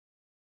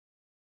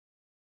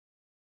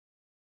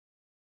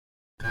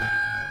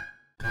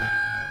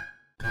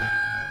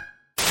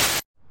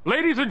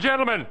Ladies and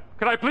gentlemen,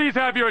 can I please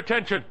have your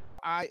attention?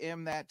 I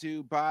am that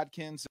dude,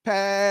 Bodkins.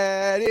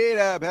 Patty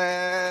to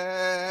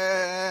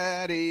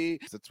patty.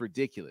 It's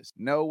ridiculous.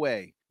 No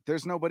way.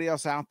 There's nobody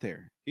else out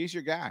there. He's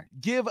your guy.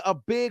 Give a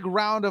big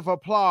round of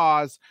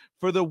applause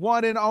for the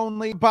one and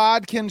only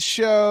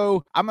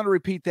BodkinShow. I'm going to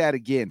repeat that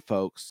again,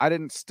 folks. I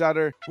didn't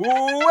stutter.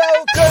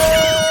 Welcome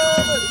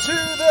to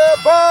the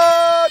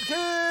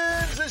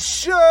Bodkins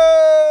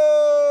Show.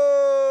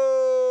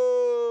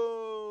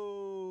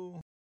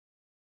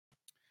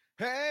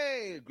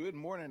 Hey, good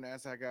morning.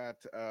 As I got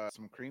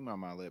some cream on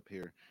my lip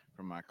here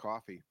from my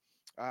coffee.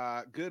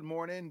 Good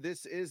morning.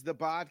 This is the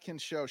Bodkin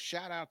Show.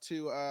 Shout out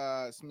to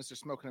Mr.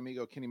 Smoking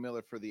Amigo Kenny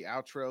Miller for the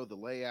outro, the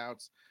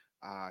layouts.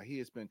 He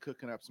has been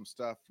cooking up some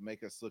stuff to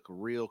make us look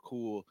real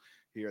cool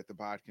here at the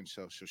Bodkin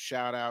Show. So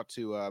shout out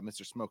to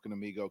Mr. Smoking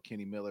Amigo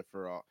Kenny Miller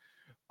for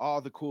all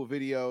the cool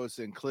videos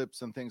and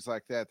clips and things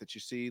like that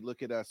you see.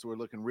 Look at us. We're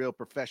looking real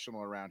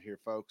professional around here,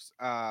 folks.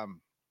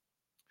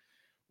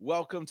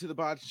 Welcome to the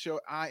Bodkins Show.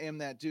 I am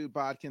that dude,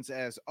 Bodkins.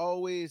 As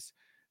always,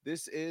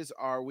 this is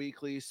our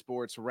weekly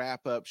sports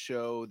wrap-up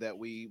show that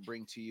we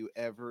bring to you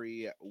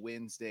every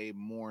Wednesday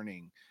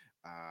morning.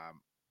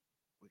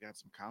 We got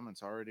some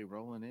comments already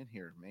rolling in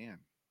here, man.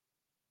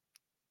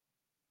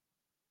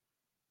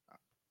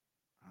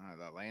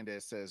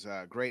 Landis says,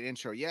 great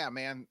intro. Yeah,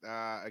 man.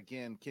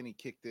 Again, Kenny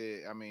kicked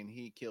it. I mean,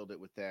 he killed it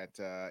with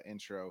that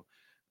intro.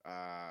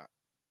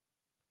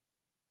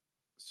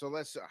 So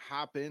let's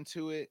hop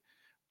into it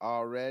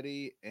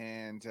already,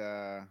 and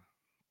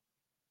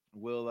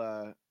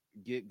we'll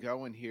get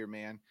going here,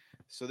 man.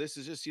 So this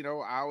is just,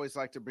 I always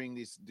like to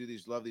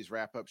love these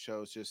wrap-up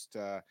shows. Just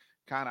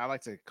kind of, I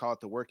like to call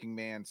it the working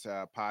man's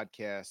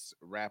podcast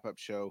wrap-up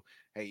show.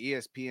 Hey,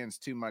 ESPN's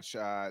too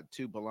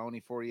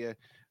baloney for you.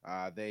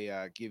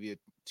 They give you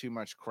too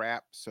much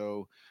crap.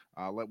 So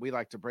we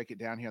like to break it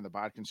down here on the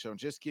Bodkin Show and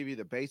just give you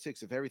the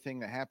basics of everything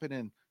that happened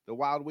in the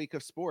wild week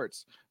of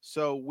sports.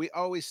 So we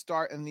always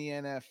start in the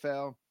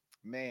NFL.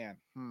 Man,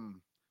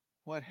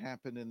 what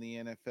happened in the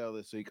NFL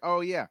this week?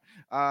 Oh, yeah.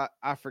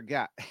 I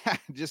forgot.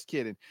 Just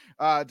kidding.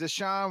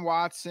 Deshaun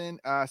Watson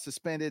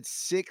suspended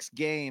 6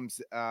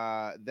 games.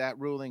 That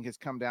ruling has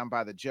come down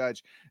by the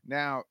judge.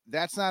 Now,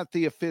 that's not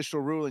the official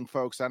ruling,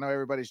 folks. I know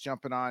everybody's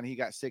jumping on. He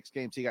got 6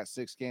 games. He got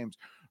 6 games.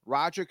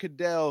 Roger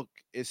Goodell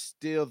is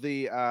still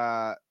the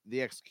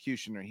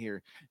executioner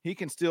here. He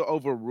can still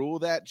overrule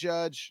that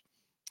judge.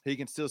 He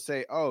can still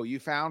say, oh, you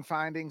found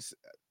findings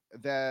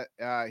that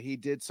he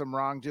did some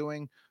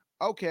wrongdoing.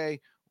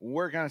 Okay,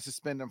 we're going to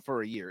suspend him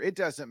for a year. It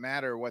doesn't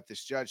matter what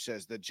this judge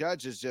says. The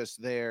judge is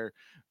just there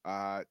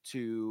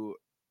to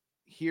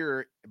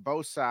hear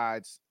both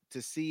sides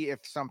to see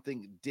if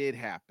something did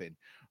happen.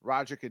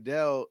 Roger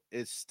Goodell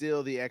is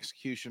still the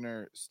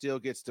executioner, still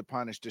gets to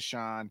punish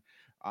Deshaun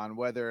on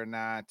whether or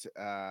not,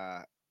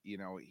 how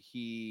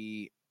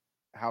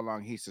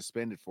long he's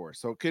suspended for.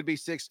 So it could be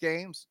 6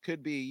 games,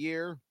 could be a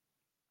year.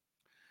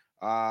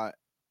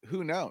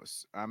 Who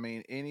knows? I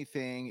mean,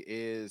 anything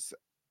is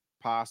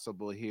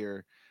possible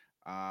here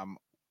on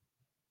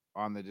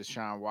the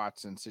Deshaun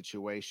Watson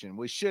situation.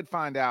 We should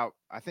find out.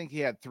 I think he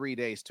had 3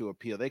 days to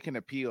appeal. They can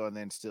appeal and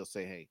then still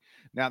say, hey.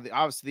 Now,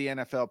 obviously, the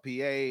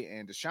NFLPA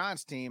and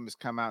Deshaun's team has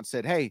come out and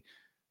said, hey,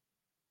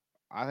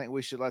 I think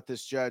we should let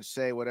this judge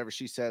say whatever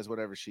she says.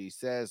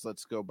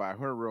 Let's go by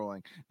her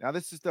ruling. Now,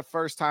 this is the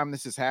first time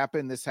this has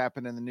happened. This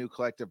happened in the new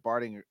collective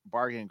bargaining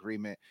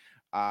agreement.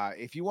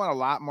 If you want a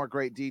lot more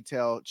great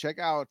detail, check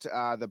out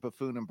the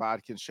Buffoon and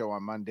Bodkin Show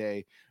on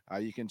Monday.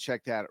 You can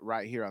check that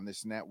right here on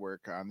this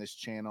network, on this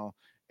channel,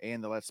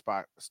 and the Let's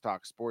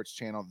Talk Sports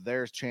channel.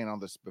 There's channel,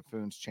 this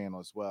Buffoon's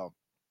channel as well.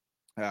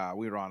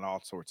 We were on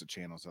all sorts of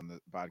channels on the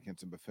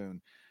Bodkins and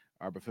Buffoon,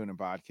 our Buffoon and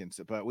Bodkins.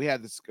 But we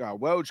had this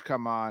Woj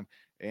come on,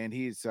 and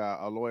he's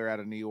a lawyer out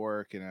of New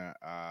York and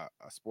a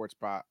sports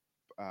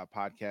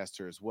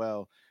podcaster as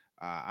well.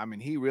 I mean,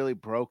 he really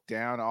broke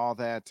down all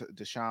that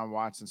Deshaun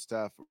Watson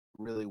stuff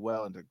really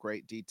well into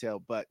great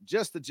detail. But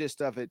just the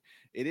gist of it,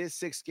 it is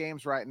 6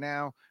 games right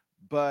now,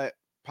 but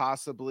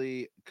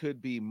possibly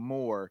could be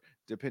more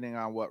depending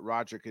on what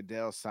Roger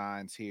Goodell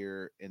signs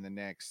here in the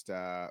next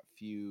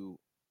few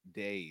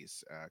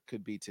days.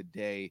 Could be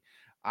today.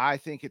 I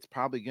think it's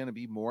probably going to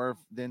be more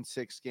than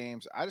 6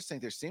 games. I just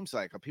think there seems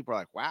like people are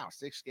like, wow,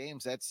 6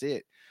 games, that's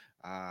it.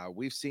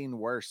 We've seen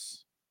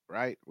worse,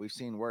 right? We've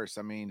seen worse.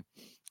 I mean,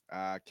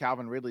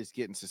 Calvin Ridley's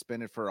getting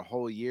suspended for a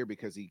whole year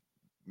because he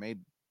made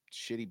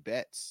shitty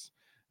bets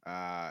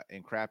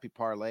and crappy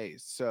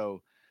parlays.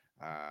 So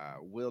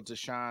will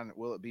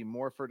it be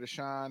more for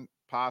Deshaun?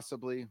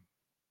 Possibly.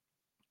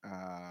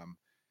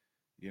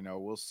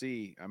 We'll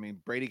see. I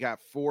mean, Brady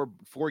got four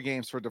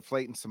games for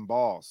deflating some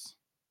balls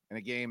in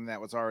a game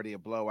that was already a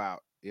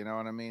blowout. You know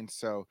what I mean?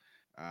 So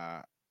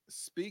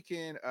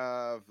speaking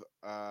of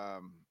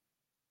oh,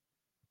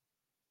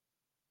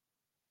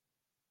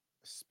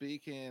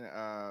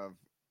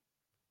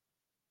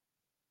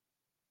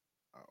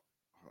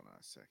 hold on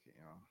a second,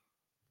 y'all.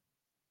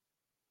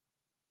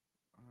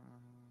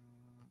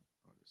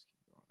 I'll just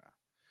keep going now.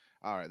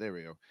 All right, there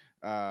we go.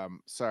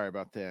 Sorry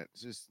about that.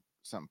 Just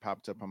something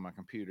popped up on my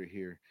computer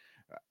here.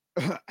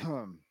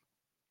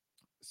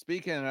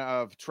 Speaking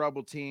of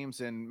troubled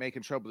teams and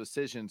making troubled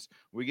decisions,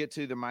 we get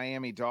to the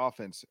Miami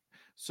Dolphins.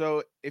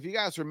 So, if you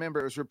guys remember,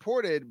 it was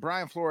reported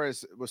Brian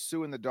Flores was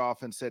suing the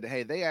Dolphins, said,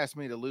 "Hey, they asked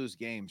me to lose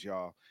games,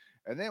 y'all,"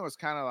 and then it was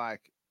kind of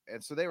like,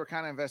 and so they were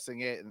kind of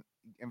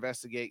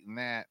investigating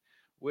that.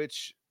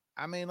 Which,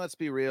 I mean, let's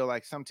be real.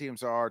 Like, some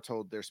teams are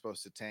told they're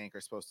supposed to tank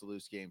or supposed to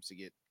lose games to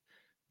get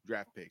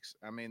draft picks.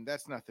 I mean,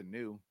 that's nothing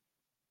new.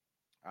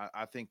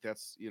 I think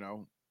that's,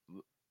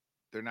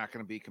 they're not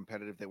going to be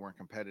competitive. They weren't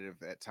competitive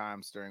at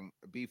times during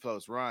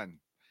B-Flow's run,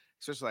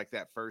 especially like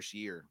that first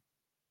year.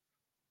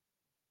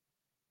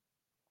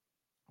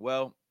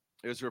 Well,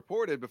 it was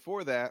reported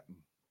before that,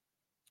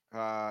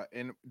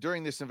 and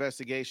during this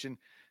investigation,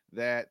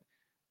 that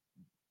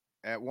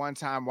at one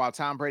time, while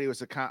Tom Brady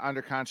was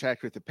under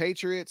contract with the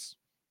Patriots,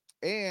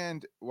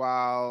 and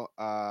while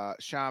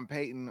Sean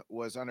Payton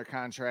was under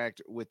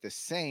contract with the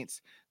Saints,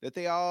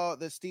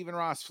 that Stephen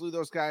Ross flew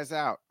those guys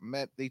out,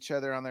 met each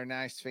other on their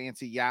nice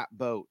fancy yacht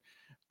boat,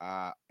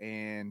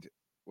 and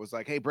was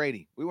like, "Hey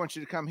Brady, we want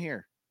you to come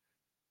here.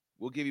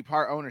 We'll give you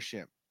part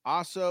ownership.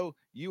 Also,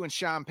 you and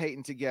Sean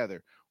Payton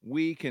together,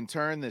 we can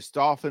turn this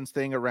Dolphins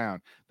thing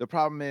around." The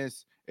problem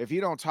is, if you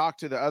don't talk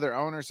to the other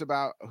owners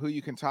about who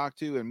you can talk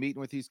to and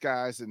meeting with these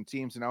guys and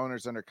teams and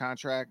owners under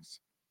contracts,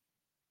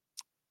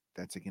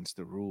 that's against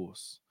the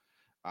rules.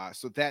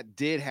 So that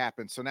did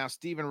happen. So now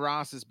Stephen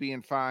Ross is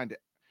being fined.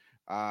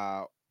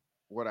 Uh,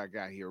 what I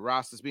got here,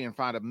 Ross is being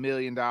fined $1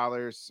 million.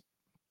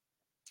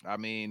 I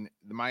mean,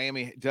 the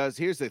Miami does.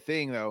 Here's the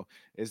thing, though,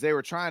 is they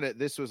were trying to.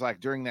 This was like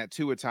during that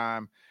Tua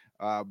time,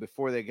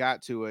 before they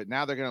got to it.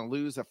 Now they're going to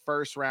lose a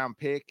first round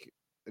pick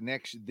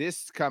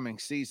this coming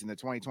season, the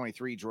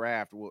 2023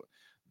 draft.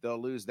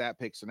 They'll lose that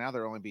pick. So now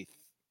there'll only be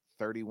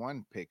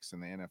 31 picks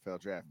in the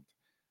NFL draft.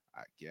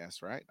 I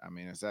guess, right? I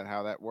mean, is that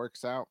how that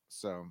works out?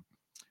 So,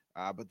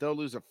 but they'll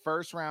lose a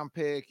first round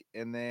pick,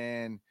 and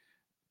then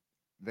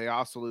they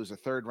also lose a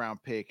third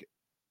round pick,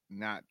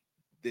 not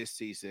this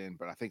season,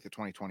 but I think the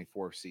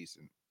 2024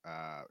 season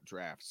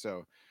draft.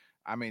 So,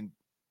 I mean,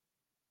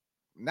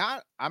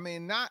 not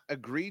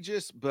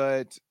egregious,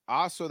 but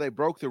also they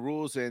broke the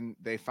rules and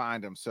they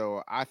fined them.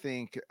 So I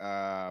think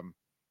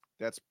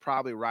that's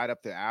probably right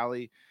up the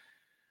alley.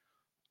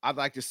 I'd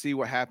like to see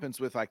what happens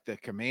with like the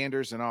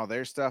Commanders and all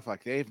their stuff.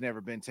 Like, they've never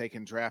been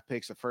taking draft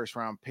picks, a first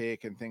round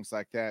pick, and things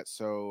like that.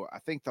 So I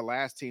think the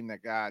last team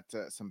that got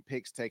some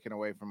picks taken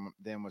away from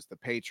them was the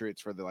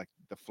Patriots for the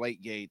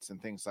Deflate Gates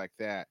and things like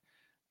that.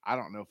 I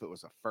don't know if it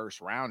was a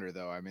first rounder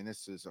though. I mean,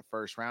 this is a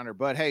first rounder,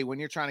 but hey, when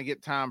you're trying to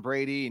get Tom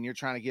Brady and you're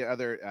trying to get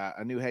other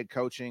a new head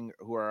coaching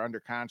who are under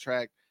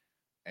contract,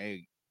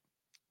 hey,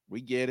 we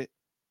get it.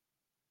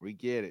 We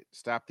get it.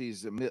 Stop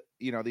these,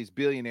 these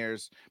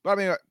billionaires. But I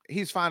mean,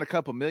 he's found a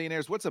couple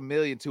millionaires. What's a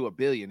million to a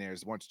billionaire?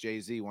 Once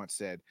Jay-Z once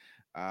said.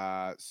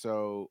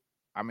 So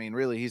I mean,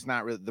 really, he's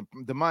not really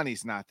the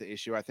money's not the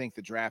issue. I think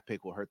the draft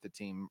pick will hurt the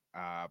team,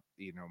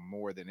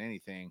 more than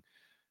anything,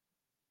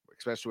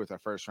 especially with our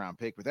first round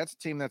pick. But that's a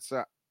team that's,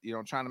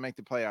 trying to make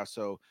the playoffs.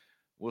 So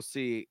we'll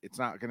see. It's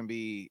not going to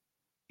be,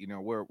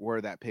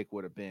 where that pick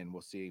would have been.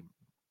 We'll see.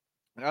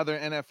 Other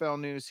NFL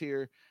news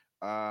here.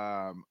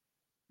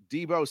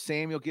 Debo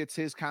Samuel gets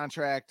his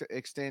contract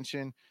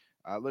extension.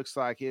 Looks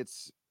like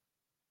it's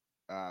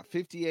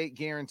 58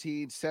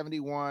 guaranteed,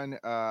 71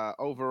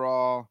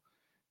 overall,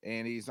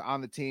 and he's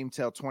on the team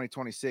till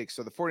 2026.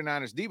 So the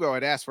 49ers, Debo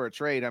had asked for a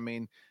trade. I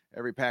mean,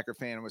 every Packer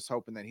fan was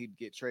hoping that he'd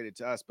get traded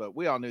to us, but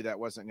we all knew that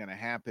wasn't going to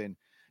happen.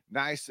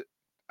 Nice.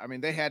 I mean,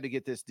 they had to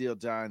get this deal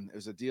done. It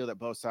was a deal that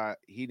both sides,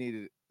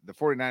 the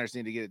 49ers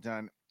needed to get it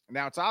done.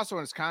 Now, it's also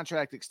in his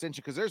contract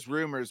extension because there's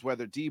rumors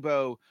whether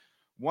Debo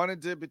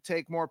wanted to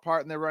take more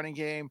part in the running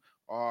game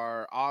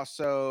or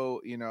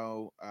also,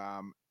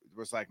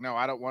 was like, no,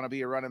 I don't want to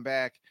be a running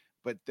back.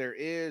 But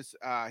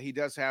he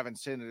does have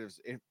incentives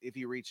if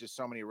he reaches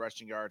so many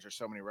rushing yards or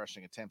so many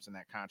rushing attempts in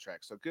that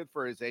contract. So good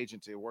for his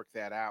agent to work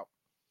that out.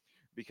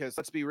 Because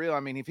let's be real, I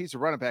mean, if he's a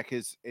running back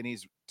and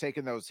he's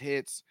taking those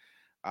hits,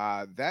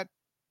 that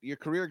your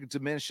career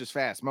diminishes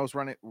fast. Most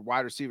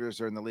wide receivers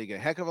are in the league a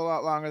heck of a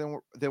lot longer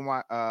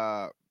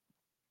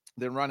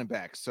than running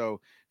backs.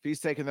 So if he's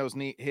taking those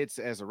hits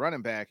as a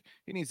running back,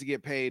 he needs to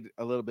get paid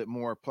a little bit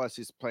more. Plus,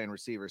 he's playing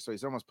receiver, so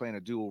he's almost playing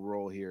a dual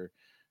role here.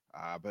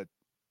 But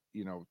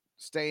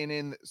staying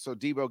in, so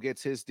Debo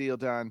gets his deal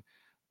done.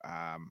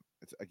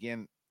 It's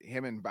again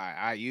him and by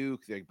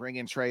Ayuk. They bring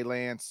in Trey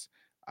Lance.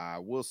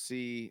 We'll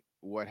see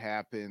what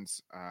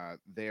happens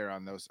there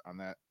on those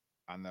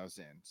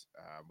ends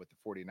with the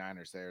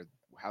 49ers there,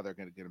 how they're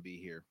going to be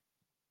here.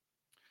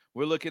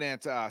 We're looking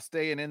at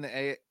staying in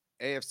the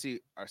NFC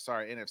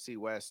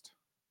West.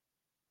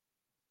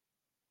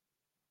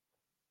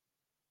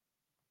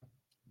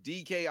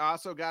 DK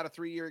also got a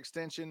 3-year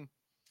extension.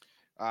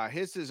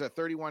 His is a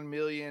 $31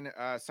 million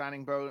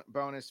signing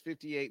bonus,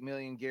 $58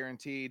 million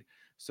guaranteed.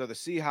 So the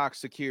Seahawks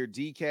secured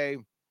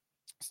DK.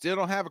 Still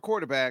don't have a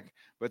quarterback,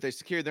 but they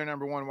secured their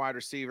number one wide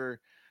receiver.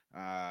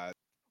 A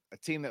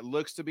team that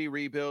looks to be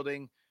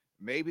rebuilding.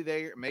 maybe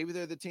they're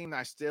the team.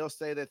 I still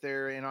say that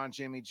they're in on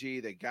Jimmy G.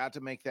 They got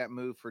to make that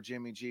move for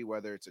Jimmy G,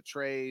 whether it's a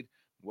trade,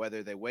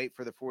 whether they wait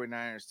for the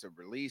 49ers to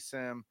release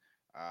him.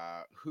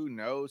 Who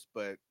knows?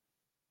 But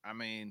I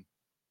mean,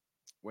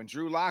 when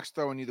Drew Lock's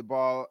throwing you the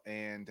ball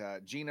and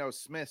Geno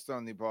Smith's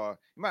throwing the ball,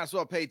 you might as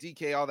well pay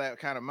DK all that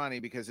kind of money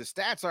because his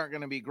stats aren't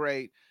going to be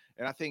great.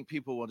 And I think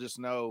people will just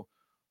know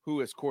who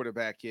his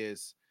quarterback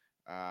is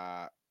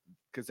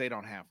because they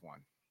don't have one.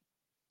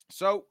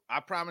 So I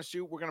promise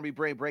you, we're going to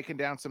be breaking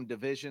down some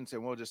divisions,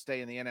 and we'll just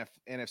stay in the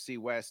NFC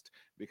West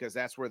because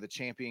that's where the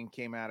champion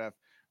came out of.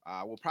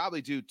 We'll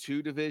probably do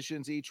 2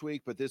 divisions each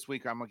week, but this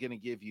week I'm going to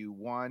give you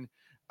one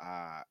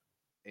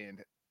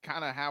and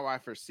kind of how I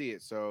foresee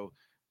it. So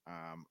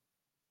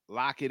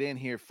lock it in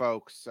here,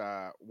 folks.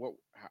 What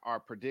are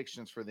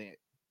predictions for the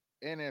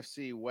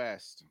NFC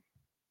West?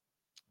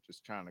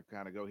 Just trying to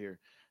kind of go here.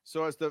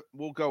 So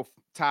we'll go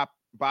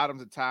bottom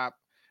to top.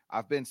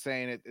 I've been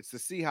saying it. It's the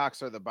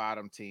Seahawks are the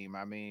bottom team.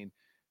 I mean,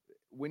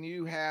 when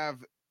you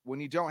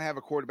don't have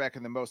a quarterback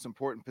in the most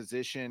important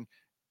position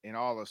in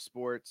all of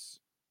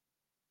sports,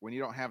 when you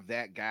don't have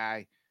that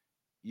guy,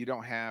 you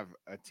don't have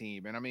a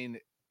team. And I mean,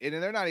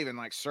 and they're not even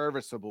like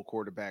serviceable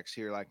quarterbacks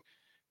here. Like,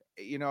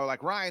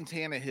 like Ryan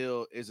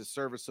Tannehill is a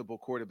serviceable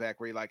quarterback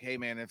where you're like, hey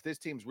man, if this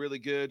team's really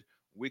good,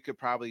 we could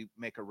probably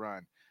make a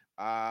run.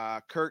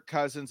 Kirk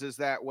Cousins is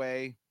that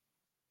way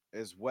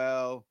as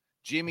well.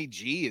 Jimmy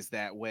G is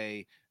that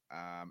way.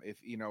 If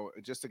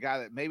just a guy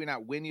that maybe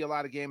not win you a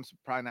lot of games,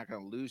 probably not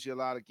going to lose you a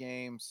lot of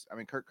games. I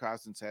mean, Kirk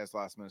Cousins has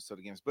lost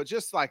Minnesota games, but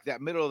just like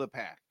that middle of the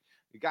pack,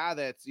 the guy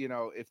that's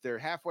if they're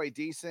halfway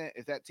decent,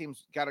 if that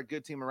team's got a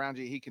good team around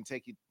you, he can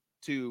take you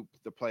to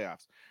the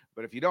playoffs.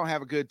 But if you don't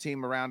have a good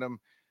team around them,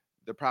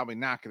 they're probably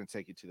not going to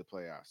take you to the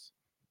playoffs.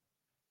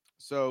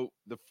 So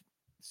the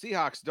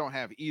Seahawks don't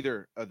have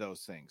either of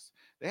those things.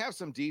 They have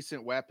some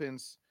decent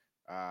weapons.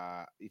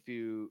 We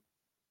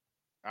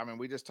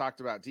just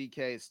talked about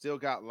DK. Still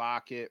got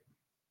Lockett.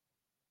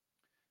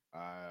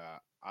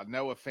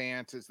 Noah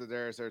Fant is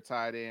there's their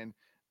tight end.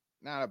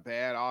 Not a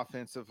bad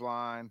offensive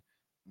line.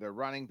 The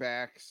running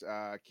backs,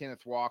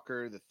 Kenneth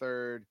Walker, the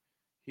third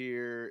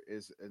here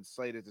is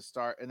slated to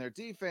start. And their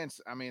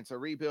defense, I mean, it's a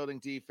rebuilding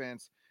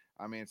defense.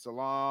 I mean, it's a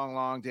long,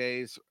 long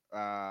days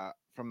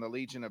from the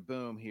Legion of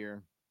Boom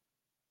here.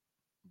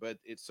 But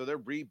it's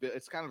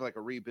kind of like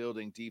a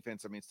rebuilding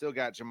defense. I mean, still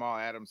got Jamal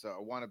Adams, a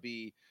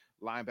wannabe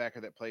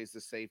linebacker that plays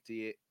the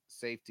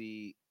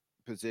safety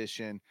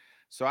position.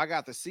 So I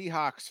got the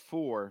Seahawks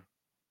 4.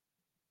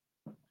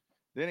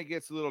 Then it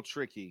gets a little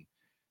tricky.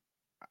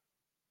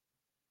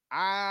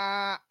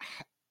 I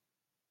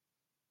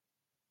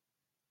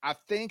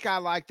think I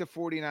like the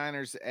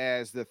 49ers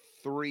as the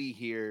 3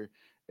 here.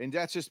 And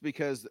that's just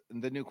because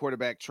the new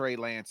quarterback, Trey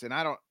Lance. And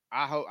I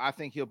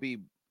think he'll be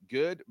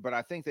good, but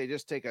I think they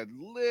just take a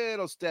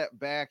little step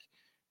back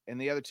and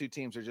the other 2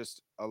 teams are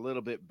just a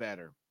little bit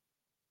better.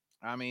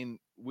 I mean,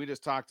 we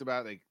just talked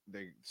about they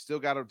still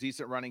got a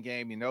decent running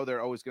game.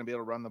 They're always going to be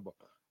able to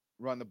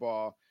run the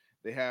ball.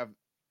 They have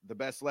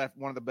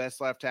one of the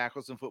best left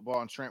tackles in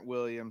football in Trent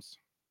Williams,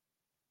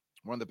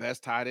 one of the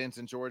best tight ends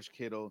in George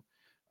Kittle.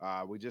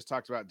 We just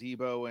talked about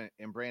Debo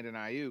and Brandon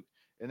Ayuk.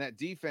 And that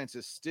defense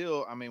is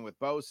still, I mean, with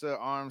Bosa,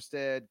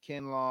 Armstead,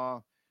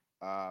 Kinlaw,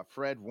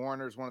 Fred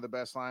Warner's one of the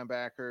best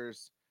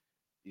linebackers.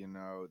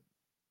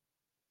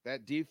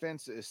 That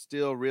defense is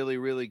still really,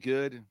 really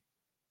good.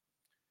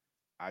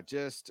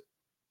 The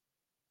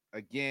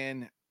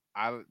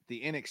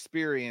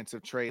inexperience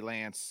of Trey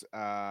Lance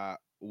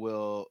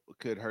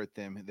could hurt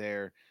them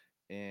there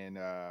in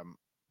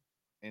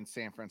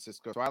San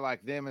Francisco. So I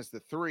like them as the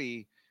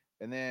 3,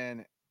 and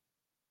then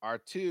our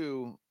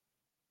 2,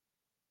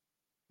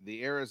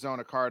 the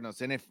Arizona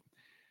Cardinals. And if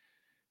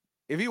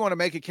you want to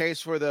make a case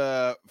for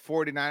the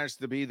 49ers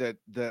to be the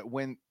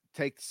win,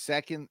 take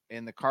second,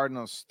 and the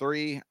Cardinals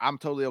 3, I'm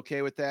totally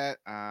okay with that.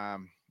 I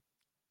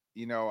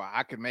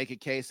could make a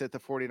case that the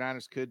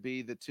 49ers could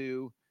be the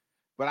 2,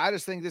 but I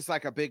just think this is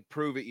like a big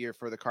prove it year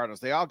for the Cardinals.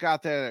 They all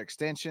got their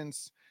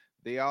extensions.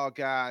 They all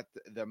got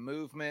the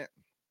movement.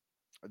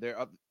 They're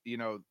up,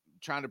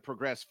 trying to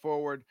progress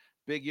forward.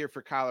 Big year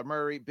for Kyler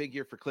Murray, big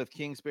year for Cliff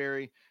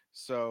Kingsbury.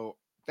 So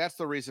that's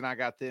the reason I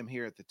got them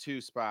here at the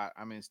 2 spot.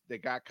 I mean, they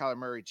got Kyler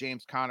Murray,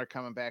 James Conner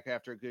coming back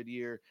after a good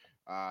year.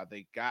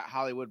 They got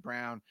Hollywood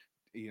Brown.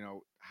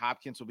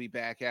 Hopkins will be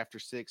back after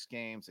 6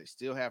 games. They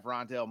still have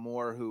Rondale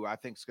Moore, who I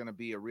think is going to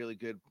be a really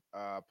good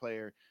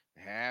player.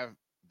 They have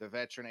the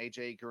veteran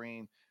AJ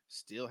Green,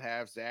 still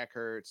have Zach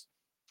Ertz.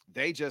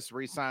 They just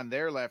re-signed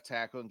their left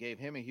tackle and gave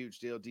him a huge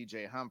deal,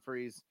 DJ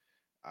Humphries.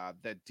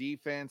 The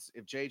defense,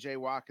 if JJ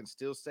Watt can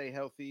still stay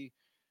healthy,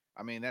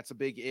 I mean, that's a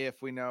big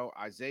if. We know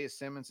Isaiah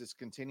Simmons is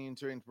continuing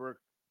to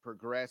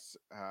progress.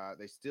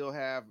 They still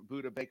have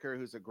Budda Baker,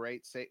 who's a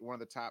great one of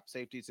the top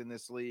safeties in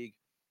this league.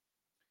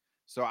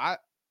 So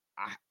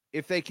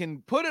if they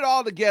can put it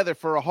all together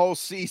for a whole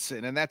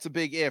season, and that's a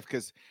big if,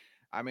 because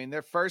I mean,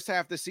 their first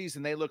half of the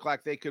season, they look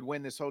like they could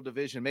win this whole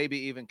division, maybe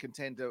even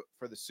contend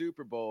for the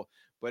Super Bowl.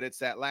 But it's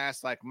that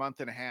last month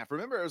and a half.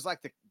 Remember, it was like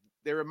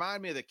they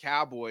remind me of the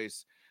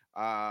Cowboys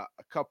a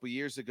couple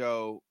years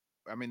ago.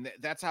 I mean,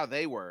 that's how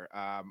they were.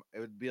 It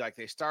would be like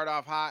they start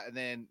off hot, and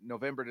then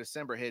November,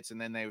 December hits, and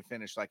then they would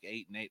finish like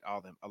 8-8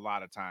 all them a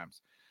lot of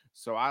times.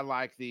 So I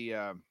like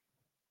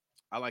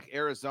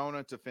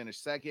Arizona to finish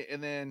second,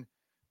 and then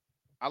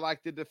I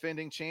like the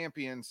defending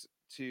champions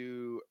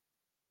to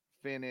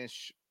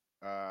finish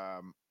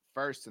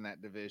first in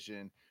that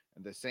division.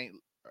 And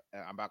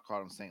I'm about to call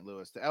them St.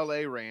 Louis, the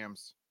LA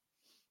Rams.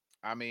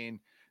 I mean,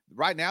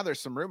 right now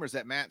there's some rumors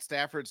that Matt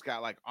Stafford's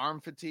got like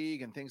arm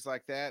fatigue and things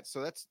like that.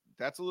 So that's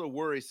a little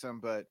worrisome.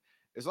 But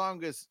as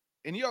long as,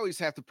 and you always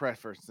have to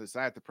preference this.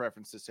 I have to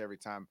preference this every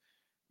time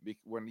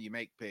when you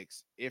make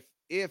picks.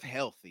 If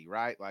healthy,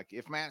 right? Like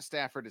if Matt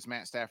Stafford is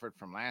Matt Stafford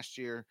from last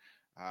year,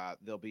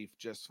 they'll be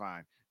just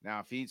fine. Now,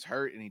 if he's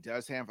hurt and he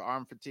does have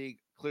arm fatigue,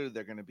 clearly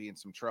they're going to be in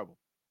some trouble.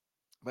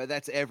 But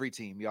that's every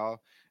team,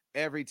 y'all.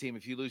 Every team.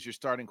 If you lose your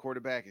starting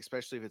quarterback,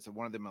 especially if it's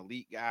one of them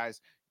elite guys,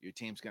 your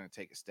team's going to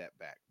take a step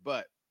back.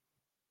 But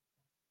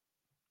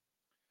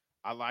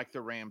I like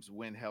the Rams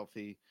win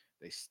healthy.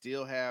 They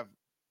still have,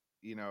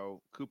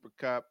 Cooper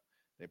Cup.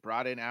 They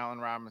brought in Allen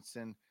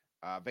Robinson.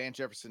 Van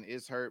Jefferson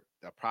is hurt.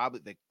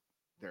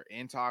 They're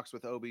in talks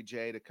with OBJ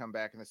to come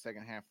back in the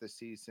second half of the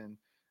season.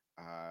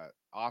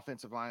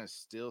 Offensive line is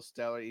still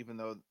stellar, even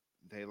though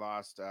they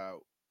lost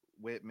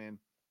Whitman.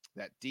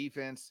 That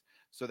defense,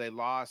 so they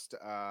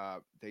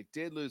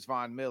did lose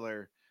Von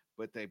Miller,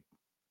 but they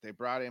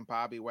brought in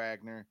Bobby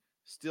Wagner.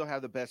 Still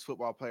have the best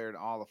football player in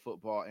all of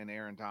football in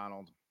Aaron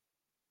Donald.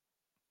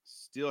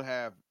 Still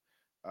have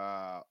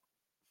uh,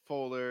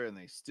 Fuller, and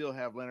they still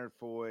have Leonard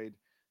Floyd.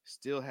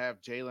 Still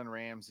have Jalen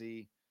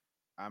Ramsey.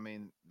 I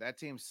mean, that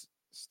team's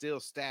still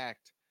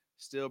stacked,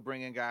 still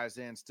bringing guys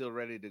in, still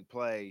ready to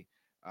play.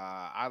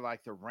 I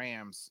like the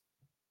Rams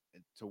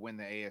to win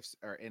the AFC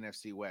or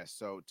NFC West.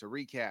 So to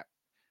recap,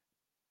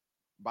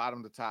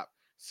 bottom to top,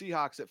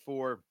 Seahawks at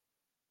 4,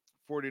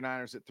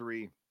 49ers at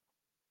 3,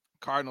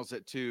 Cardinals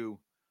at 2,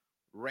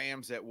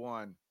 Rams at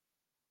 1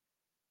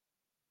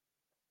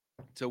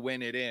 to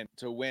win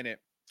it.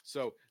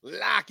 So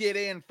lock it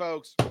in,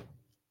 folks.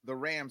 The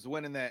Rams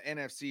winning the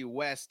NFC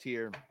West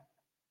here.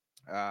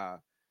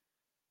 That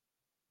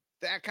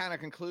kind of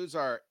concludes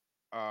our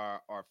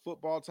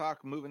football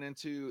talk. Moving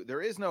into,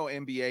 there is no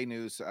NBA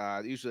news.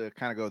 Usually I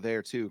kind of go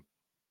there too.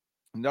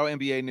 No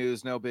NBA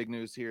news, no big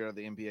news here of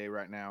the NBA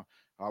right now.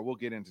 We'll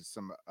get into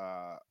some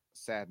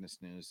sadness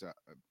news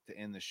to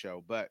end the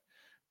show, but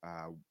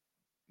uh,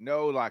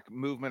 no like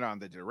movement on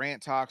the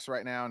Durant talks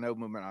right now. No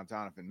movement on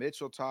Donovan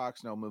Mitchell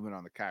talks. No movement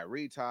on the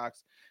Kyrie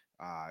talks.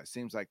 It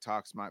seems like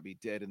talks might be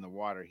dead in the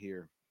water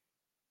here.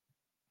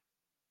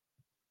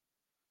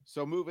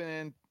 So moving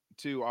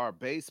into our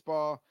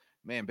baseball,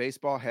 man,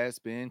 baseball has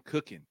been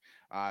cooking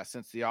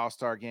since the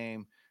All-Star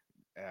game.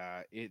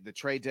 The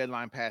trade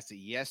deadline passed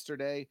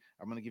yesterday.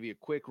 I'm going to give you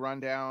a quick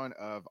rundown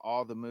of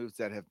all the moves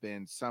that have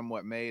been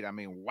somewhat made. I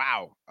mean,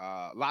 wow,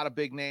 a lot of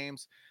big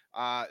names.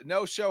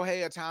 No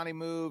Shohei Ohtani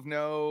move.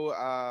 No,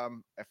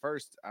 at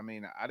first, I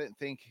mean, I didn't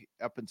think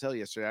up until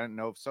yesterday, I didn't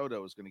know if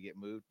Soto was going to get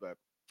moved, but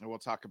we'll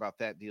talk about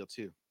that deal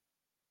too.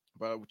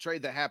 But a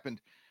trade that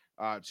happened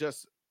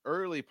just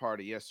early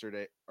part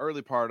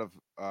of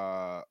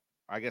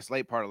I guess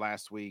late part of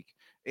last week.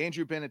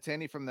 Andrew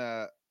Benintendi from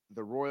the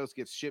Royals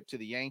gets shipped to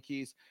the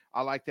Yankees.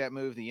 I like that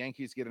move. The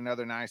Yankees get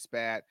another nice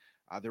bat.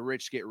 The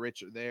rich get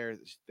richer there.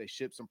 They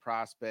ship some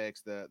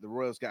prospects. The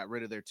Royals got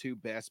rid of their two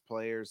best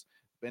players.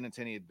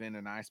 Benintendi had been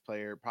a nice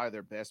player, probably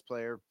their best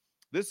player.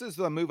 This is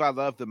the move I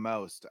love the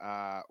most.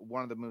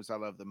 One of the moves I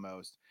love the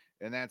most,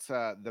 and that's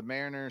the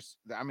Mariners.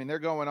 I mean, they're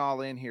going all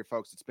in here,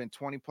 folks. It's been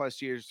 20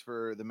 plus years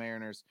for the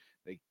Mariners.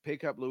 They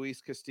pick up Luis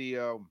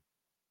Castillo.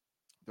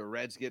 The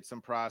Reds get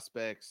some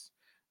prospects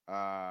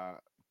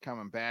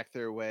coming back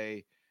their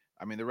way.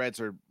 I mean, the Reds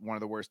are one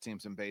of the worst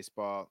teams in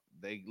baseball.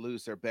 They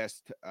lose their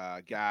best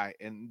guy,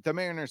 and the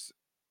Mariners.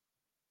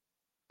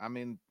 I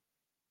mean,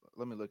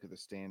 let me look at the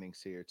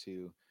standings here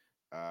too.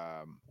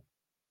 Um,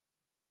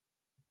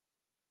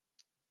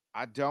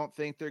 I don't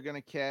think they're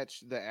going to catch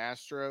the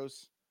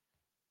Astros,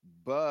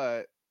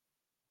 but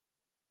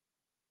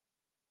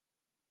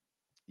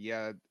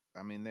yeah,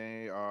 I mean,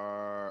 they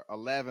are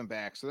 11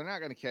 back, so they're not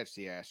going to catch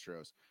the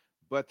Astros,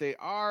 but they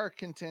are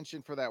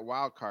contention for that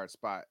wild card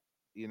spot,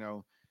 you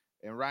know.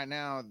 And right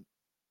now,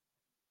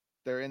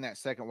 they're in that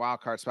second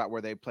wild card spot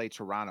where they play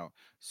Toronto.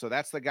 So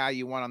that's the guy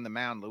you want on the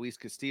mound, Luis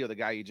Castillo, the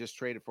guy you just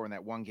traded for in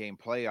that one game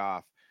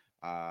playoff.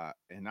 I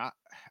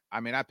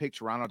picked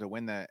Toronto to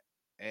win the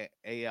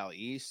AL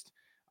East.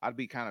 I'd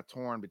be kind of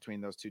torn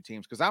between those two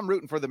teams because I'm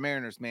rooting for the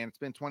Mariners, man. It's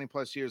been 20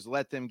 plus years.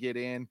 Let them get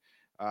in.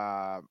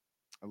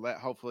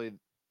 Hopefully,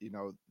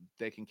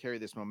 they can carry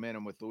this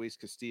momentum with Luis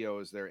Castillo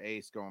as their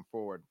ace going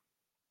forward.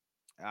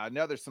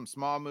 Another some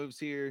small moves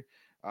here.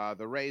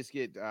 The Rays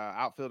get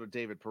outfielder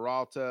David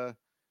Peralta.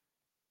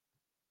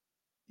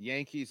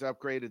 Yankees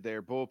upgraded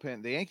their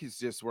bullpen. The Yankees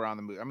just were on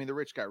the move. I mean, the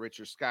rich got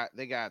richer.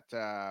 They got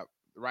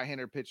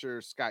right-handed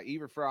pitcher Scott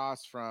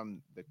Everfrost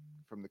from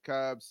the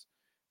Cubs,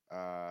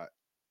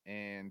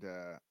 and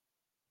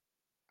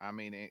I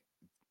mean,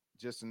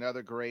 just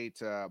another great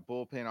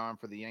bullpen arm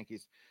for the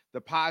Yankees.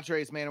 The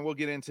Padres, man, and we'll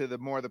get into the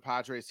more of the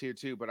Padres here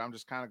too, but I'm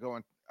just kind of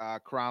going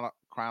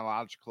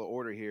chronological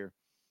order here.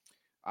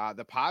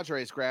 The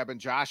Padres grabbing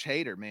Josh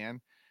Hader,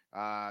 man.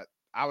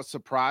 I was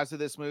surprised at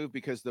this move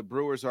because the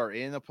Brewers are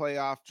in the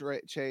playoff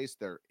chase.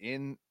 They're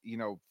in,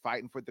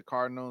 fighting for the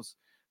Cardinals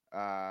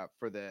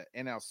for the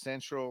NL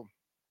Central.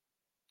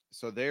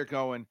 So they're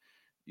going,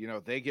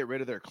 they get rid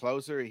of their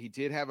closer. He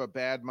did have a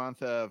bad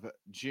month of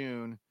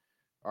July,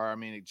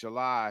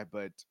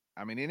 but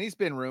and he's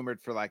been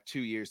rumored for like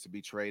 2 years to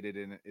be traded,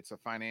 and it's a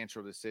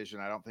financial decision.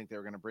 I don't think they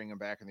were going to bring him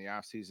back in the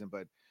offseason,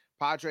 but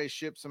Padres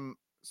ship some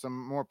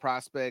more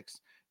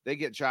prospects. They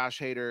get Josh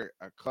Hader,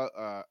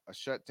 a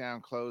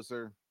shutdown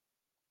closer.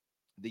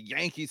 The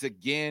Yankees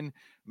again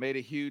made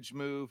a huge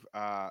move.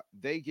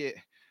 The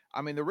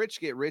rich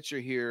get richer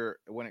here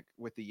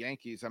with the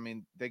Yankees.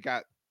 They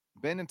got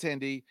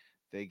Benintendi,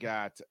 they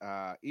got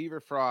Ever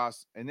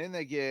Frost, and then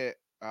they get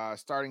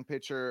starting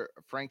pitcher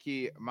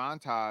Frankie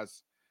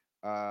Montas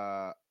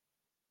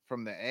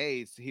from the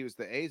A's. He was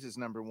the A's'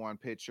 number one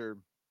pitcher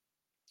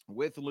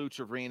with Lou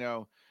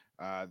Trevino.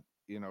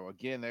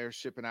 Again, they're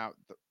shipping out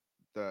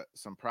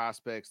some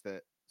prospects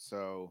that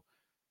so.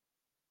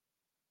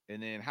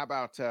 And then how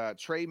about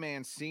Trey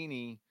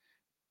Mancini?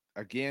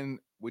 Again,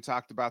 we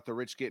talked about the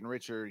rich getting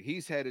richer.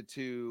 He's headed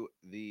to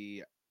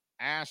the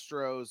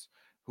Astros,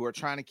 who are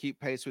trying to keep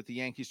pace with the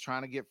Yankees,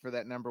 trying to get for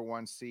that number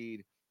one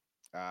seed.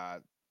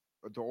 The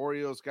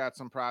Orioles got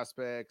some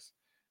prospects.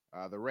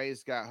 The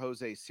Rays got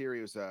Jose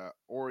Sirius,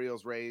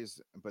 Orioles,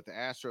 Rays, but the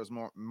Astros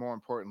more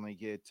importantly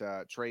get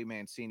Trey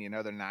Mancini,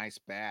 another nice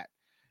bat,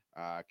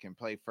 can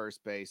play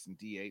first base and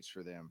DH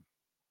for them.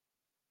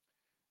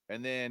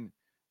 And then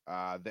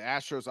the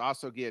Astros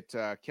also get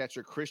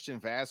catcher Christian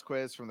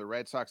Vasquez from the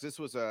Red Sox. This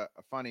was a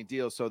funny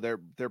deal. So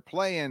they're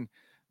playing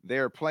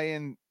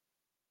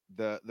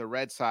the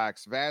Red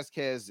Sox.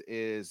 Vasquez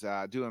is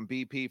doing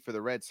BP for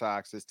the Red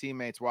Sox. His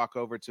teammates walk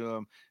over to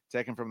him,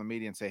 take him from the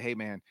media, and say, "Hey,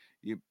 man,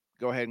 you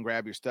go ahead and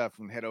grab your stuff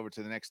and head over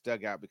to the next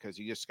dugout because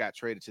you just got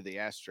traded to the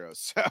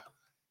Astros."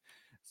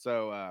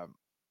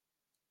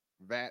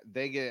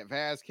 They get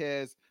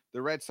Vasquez.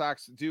 The Red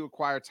Sox do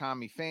acquire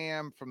Tommy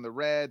Pham from the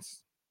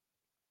Reds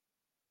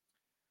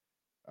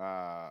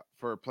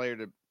for a player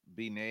to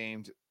be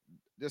named.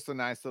 Just a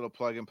nice little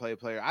plug and play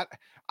player.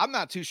 I'm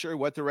not too sure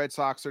what the Red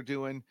Sox are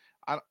doing.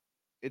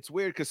 It's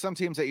weird because some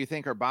teams that you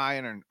think are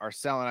buying and are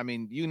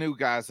selling. You knew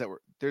guys that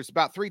were. There's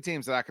about 3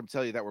 teams that I can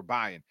tell you that were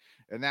buying,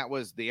 and that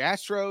was the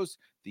Astros,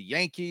 the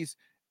Yankees,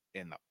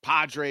 and the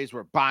Padres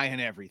were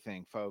buying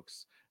everything,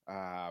 folks.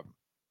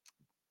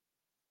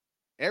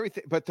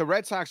 Everything, but the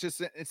Red Sox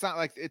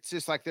it's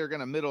just like they're going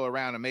to middle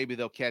around and maybe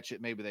they'll catch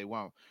it, maybe they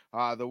won't.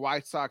 The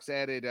White Sox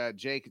added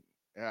Jake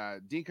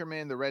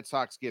Dinkerman. The Red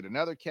Sox get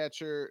another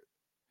catcher.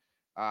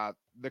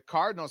 The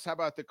Cardinals, how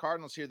about the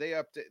Cardinals here?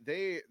 They're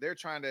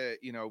trying to,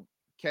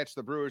 catch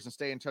the Brewers and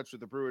stay in touch with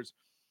the Brewers.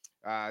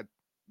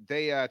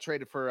 They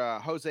traded for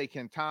Jose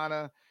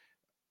Quintana,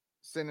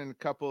 sending a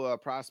couple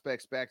of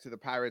prospects back to the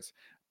Pirates.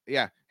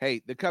 Yeah,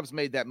 hey, the Cubs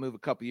made that move a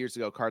couple years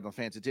ago, Cardinal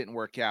fans. It didn't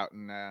work out,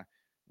 and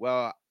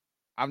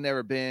I've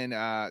never been,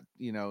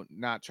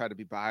 not try to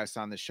be biased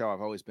on the show.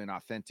 I've always been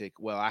authentic.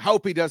 Well, I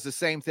hope he does the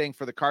same thing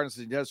for the Cardinals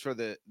as he does for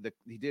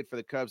he did for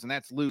the Cubs, and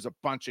that's lose a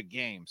bunch of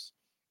games.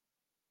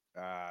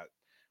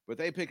 But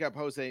they pick up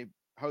Jose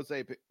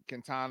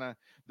Quintana.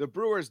 The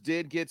Brewers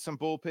did get some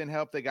bullpen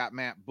help. They got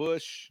Matt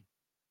Bush.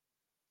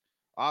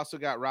 Also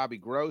got Robbie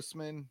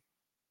Grossman.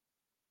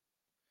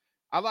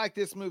 I like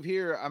this move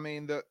here.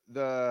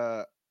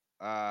 The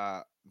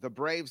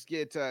Braves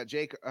get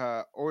Jake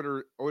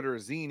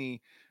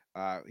Odorizzi.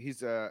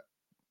 He's a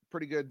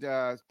pretty good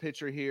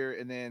pitcher here.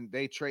 And then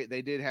they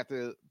did have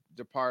to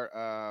depart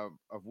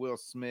of Will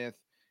Smith.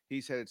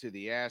 He's headed to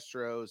the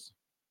Astros.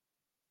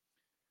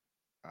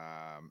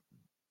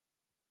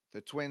 The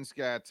Twins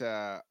got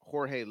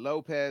Jorge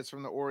Lopez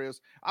from the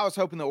Orioles. I was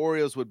hoping the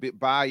Orioles would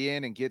buy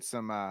in and get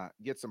some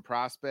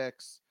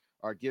prospects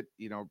or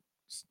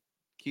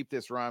keep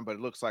this run, but it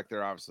looks like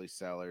they're obviously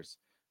sellers,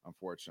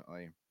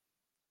 unfortunately.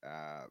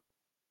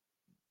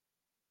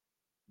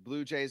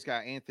 Blue Jays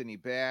got Anthony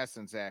Bass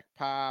and Zach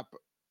Pop.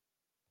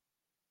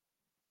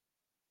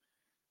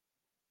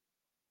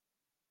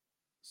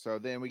 So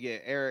then we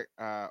get Eric.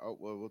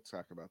 We'll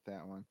talk about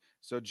that one.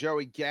 So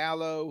Joey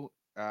Gallo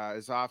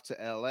is off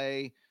to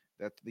L.A.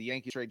 That the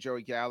Yankees trade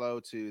Joey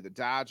Gallo to the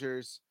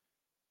Dodgers.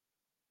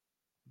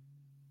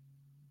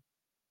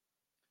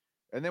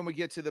 And then we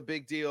get to the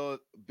big deal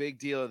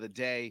of the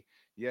day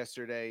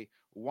yesterday.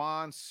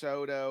 Juan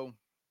Soto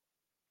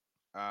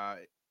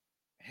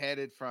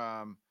headed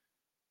from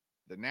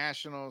the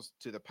Nationals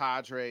to the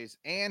Padres,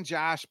 and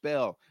Josh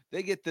Bell.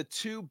 They get the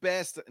 2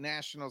 best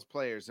Nationals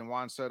players in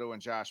Juan Soto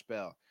and Josh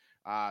Bell.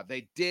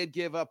 They did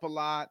give up a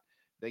lot.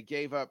 They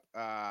gave up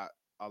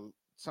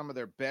some of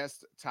their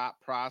best top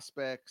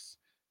prospects.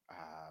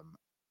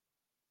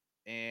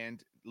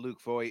 And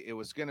Luke Voigt. It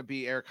was going to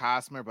be Eric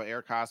Hosmer, but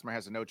Eric Hosmer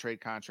has a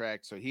no-trade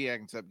contract, so he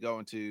ends up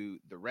going to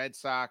the Red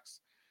Sox.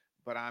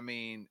 But I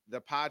mean,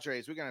 the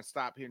Padres, we're going to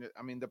stop here.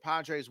 I mean, the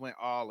Padres went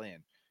all in,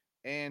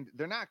 and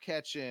they're not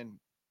catching.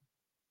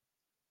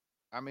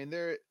 I mean,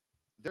 they're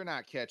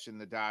not catching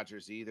the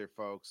Dodgers either,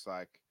 folks.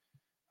 Like,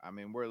 I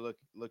mean, we're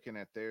looking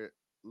at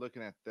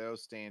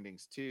those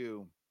standings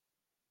too.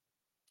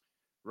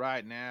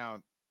 Right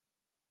now,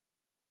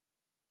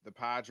 the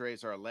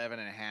Padres are 11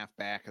 and a half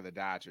back of the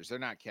Dodgers. They're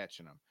not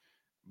catching them,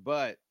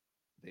 but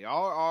they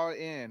all are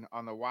in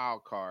on the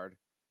wild card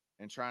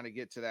and trying to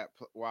get to that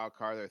wild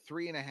card. They're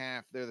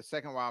 3.5. They're the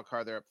second wild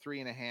card. They're up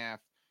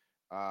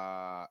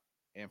 3.5,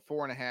 and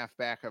 4.5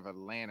 back of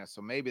Atlanta.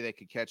 So maybe they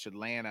could catch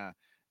Atlanta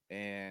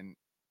and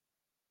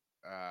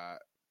uh,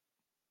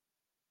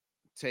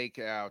 take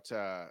out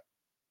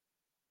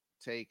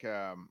take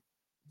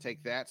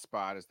take that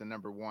spot as the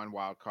number one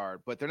wild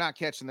card. But they're not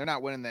catching. They're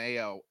not winning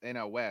the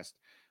NL West.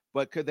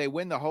 But could they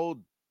win the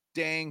whole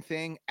dang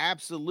thing?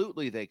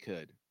 Absolutely, they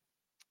could.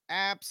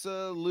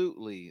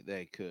 Absolutely,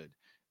 they could.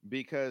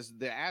 Because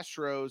the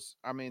Astros,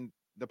 I mean,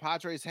 the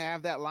Padres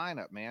have that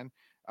lineup, man.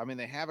 I mean,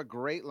 they have a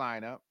great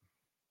lineup.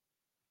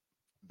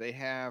 They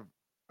have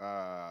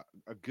a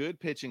good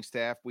pitching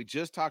staff. We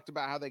just talked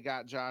about how they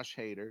got Josh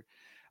Hader.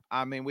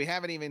 I mean, we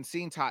haven't even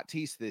seen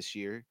Tatis this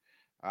year.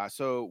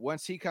 So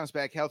once he comes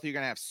back healthy, you're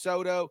going to have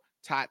Soto,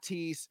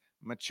 Tatis,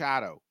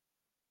 Machado.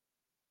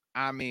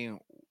 I mean,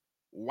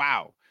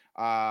 wow.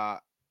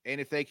 And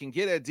if they can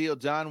get a deal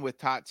done with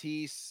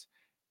Tatis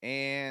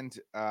and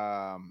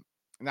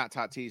not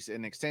Tatis,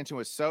 an extension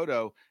with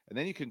Soto, and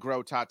then you can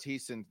grow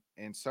Tatis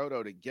and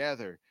Soto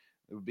together,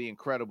 it would be an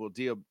incredible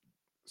deal.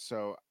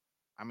 So,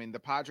 I mean, the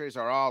Padres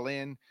are all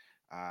in.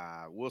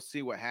 We'll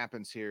see what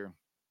happens here.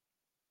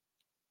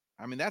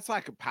 I mean, that's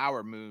like a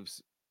power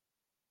moves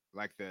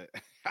like the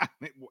I,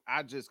 mean,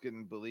 I just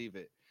couldn't believe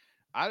it.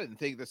 I didn't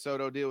think the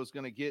Soto deal was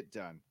going to get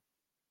done,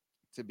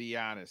 to be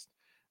honest.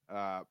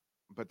 Uh,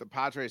 but the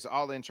Padres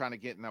all in trying to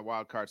get in that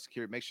wild card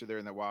security, make sure they're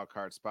in the wild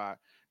card spot.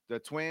 The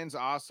Twins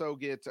also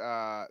get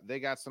they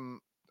got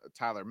some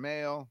Tyler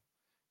Mahle.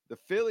 The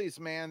Phillies,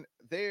 man,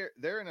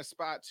 they're in a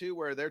spot too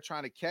where they're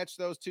trying to catch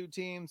those two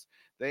teams.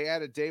 They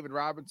added David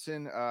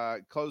Robinson,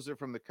 closer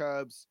from the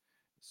Cubs,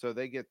 so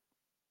they get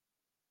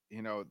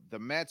the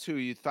Mets, who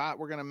you thought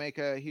were going to make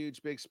a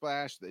huge big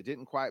splash. They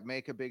didn't quite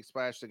make a big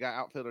splash. They got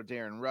outfielder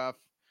Darren Ruff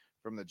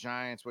from the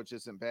Giants, which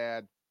isn't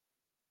bad.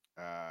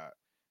 Uh,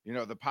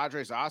 the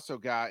Padres also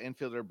got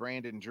infielder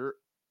Brandon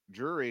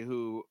Drury,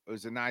 who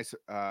is a nice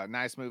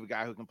move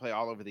guy who can play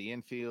all over the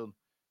infield.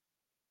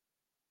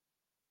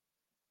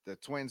 The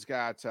Twins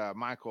got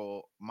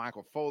Michael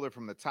Fuller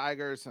from the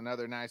Tigers,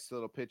 another nice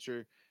little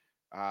pitcher.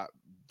 Uh,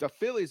 the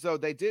Phillies, though,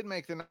 they did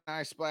make the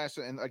nice splash,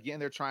 and again,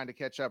 they're trying to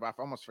catch up. I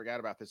almost forgot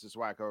about this. This is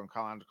why I go in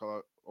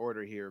chronological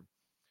order here.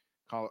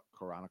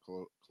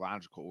 Chronological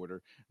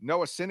order.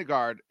 Noah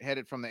Syndergaard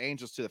headed from the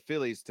Angels to the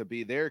Phillies to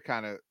be their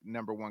kind of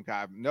number one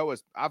guy.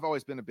 I've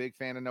always been a big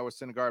fan of Noah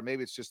Syndergaard.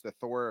 Maybe it's just the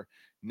Thor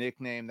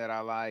nickname that I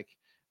like,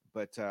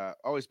 but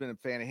always been a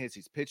fan of his.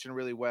 He's pitching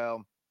really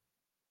well.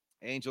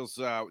 Angels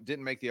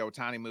didn't make the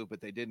Ohtani move,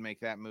 but they did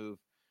make that move.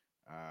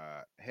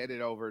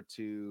 Headed over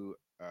to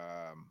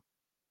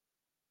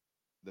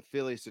the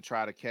Phillies to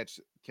try to catch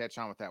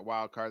on with that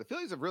wild card. The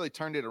Phillies have really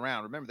turned it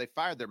around. Remember, they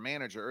fired their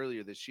manager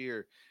earlier this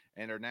year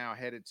and are now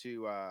headed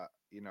to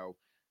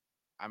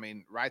I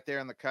mean, right there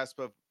on the cusp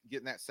of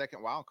getting that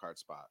second wild card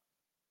spot.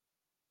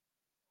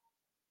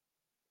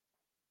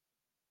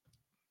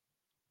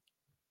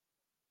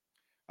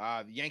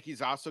 The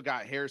Yankees also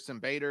got Harrison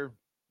Bader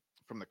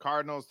from the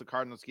Cardinals. The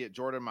Cardinals get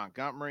Jordan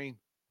Montgomery.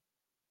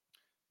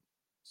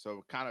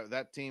 So kind of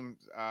that team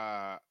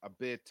a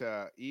bit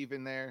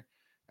even there.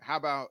 How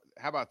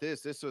about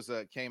this? This was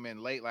came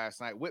in late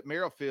last night. Whit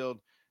Merrifield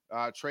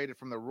traded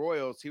from the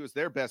Royals. He was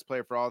their best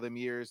player for all them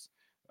years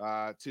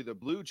to the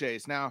Blue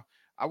Jays. Now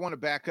I want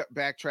to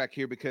backtrack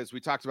here because we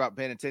talked about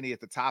Benintendi at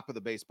the top of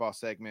the baseball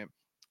segment,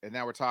 and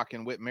now we're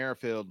talking Whit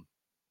Merrifield.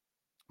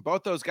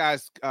 Both those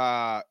guys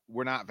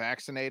were not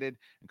vaccinated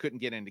and couldn't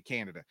get into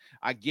Canada.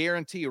 I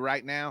guarantee you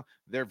right now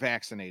they're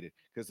vaccinated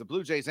because the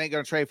Blue Jays ain't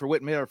going to trade for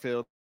Whit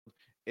Merrifield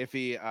if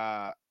he,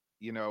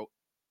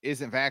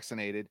 isn't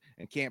vaccinated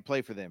and can't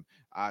play for them.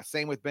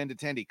 Same with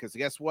Benintendi, because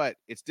guess what?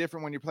 It's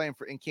different when you're playing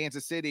in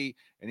Kansas City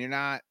and you're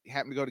not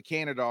having to go to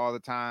Canada all the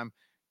time.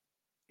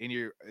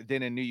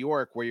 Then in New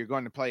York, where you're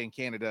going to play in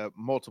Canada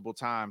multiple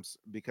times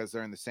because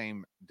they're in the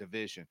same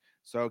division.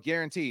 So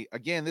guarantee,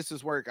 again, this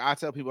is where I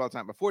tell people all the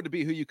time, afford to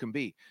be who you can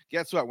be.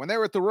 Guess what? When they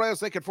were at the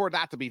Royals, they could afford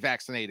not to be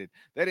vaccinated.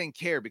 They didn't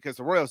care because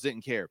the Royals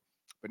didn't care.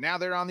 But now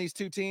they're on these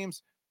two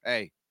teams.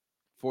 Hey,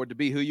 afford to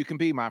be who you can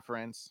be, my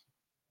friends.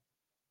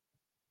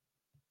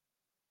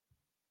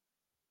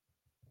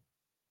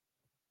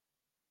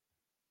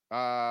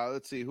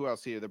 Let's see who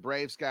else here. The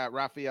Braves got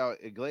Rafael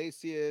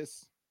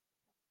Iglesias.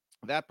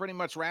 That pretty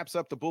much wraps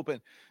up the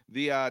bullpen,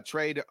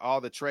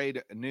 all the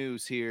trade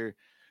news here.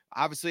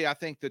 Obviously, I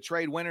think the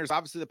trade winners,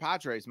 obviously the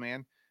Padres,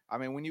 man. I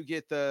mean, when you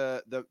get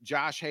the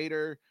Josh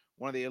Hader,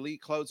 one of the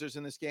elite closers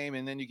in this game,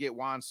 and then you get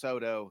Juan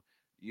Soto,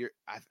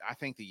 I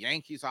think the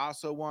Yankees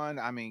also won.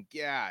 I mean,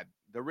 God,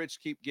 the rich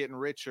keep getting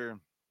richer.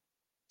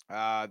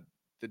 Uh,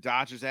 the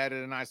Dodgers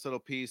added a nice little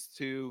piece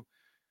too.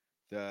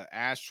 The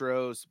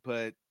Astros,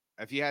 but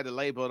if you had to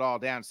label it all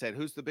down, and said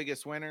who's the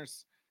biggest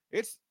winners,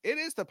 it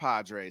is the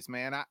Padres,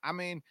 man. I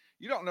mean,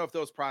 you don't know if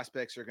those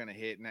prospects are going to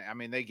hit, and I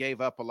mean they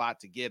gave up a lot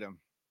to get them,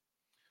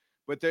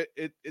 but they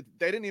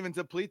didn't even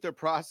deplete their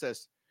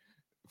process.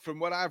 From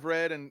what I've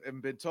read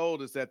and been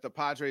told, is that the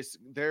Padres,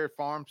 their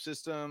farm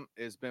system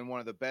has been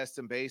one of the best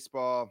in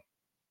baseball.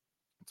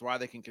 It's why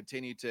they can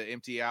continue to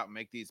empty out and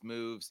make these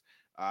moves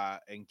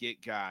and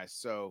get guys.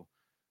 So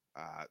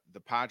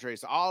the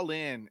Padres all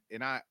in,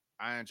 and I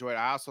enjoy it.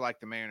 I also like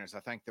the Mariners. I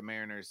think the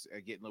Mariners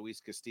getting Luis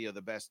Castillo,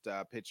 the best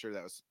pitcher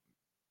that was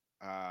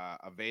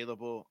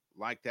available,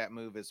 like that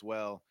move as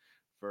well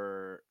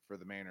for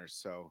the Mariners.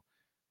 So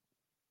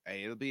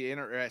hey, it'll be an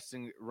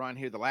interesting run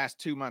here. The last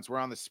 2 months, we're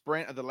on the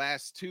sprint of the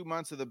last 2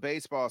 months of the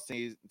baseball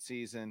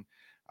season.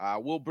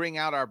 We'll bring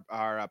out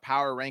our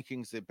power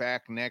rankings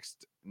back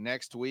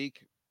next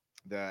week.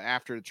 The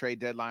after the trade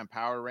deadline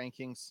power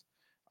rankings,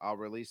 I'll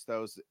release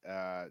those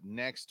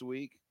next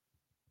week.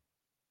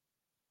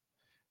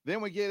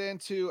 Then we get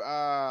into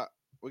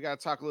we got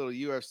to talk a little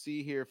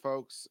UFC here,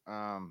 folks.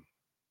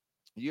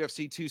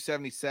 UFC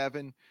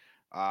 277.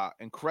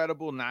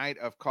 Incredible night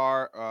of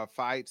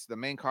fights. The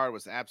main card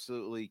was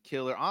absolutely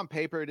killer. On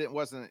paper, it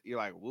wasn't, you're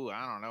like, "Ooh,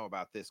 I don't know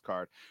about this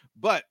card."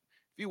 But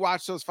if you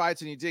watch those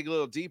fights and you dig a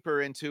little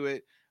deeper into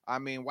it, I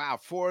mean, wow,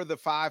 4 of the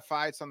 5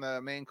 fights on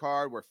the main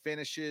card were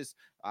finishes.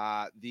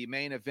 The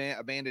main event,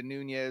 Amanda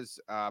Nunes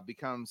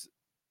becomes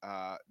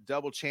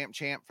double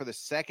champ for the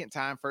second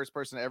time, first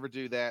person to ever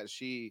do that.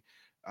 She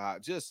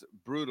just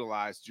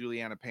brutalized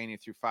Juliana Pena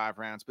through 5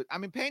 rounds. But I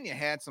mean, Pena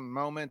had some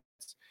moments,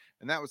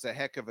 and that was a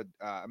heck of a.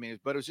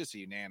 But it was just a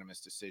unanimous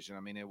decision. I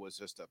mean, it was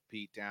just a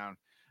beat down.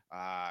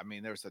 I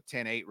mean, there was a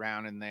 10-8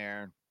 round in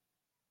there.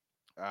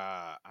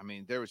 I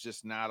mean, there was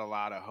just not a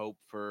lot of hope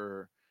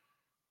for.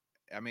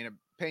 I mean,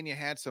 Pena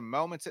had some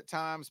moments at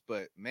times,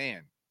 but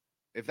man,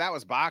 if that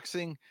was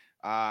boxing,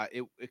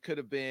 it could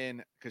have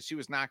been, because she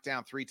was knocked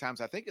down 3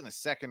 times, I think in the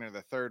second or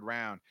the third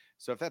round.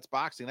 So if that's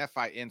boxing, that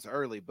fight ends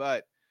early.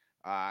 But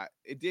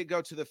it did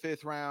go to the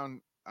 5th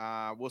round.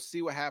 We'll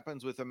see what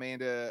happens with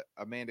Amanda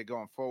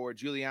going forward.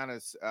 Juliana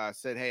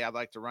said, "Hey, I'd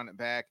like to run it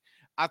back."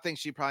 I think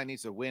she probably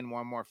needs to win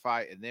one more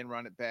fight and then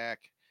run it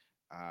back.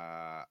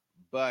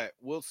 But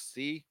we'll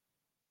see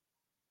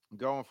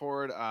going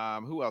forward.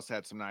 Who else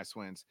had some nice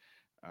wins?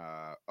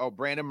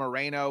 Brandon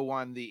Moreno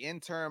won the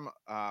interim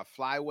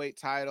flyweight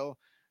title.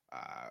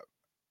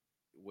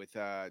 With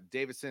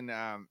Davison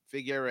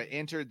Figueroa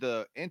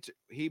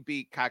he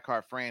beat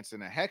Kaikar France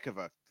in a heck of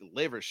a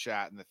liver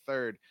shot in the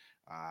 3rd.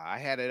 I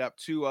had it up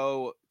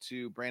 2-0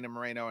 to Brandon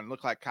Moreno, and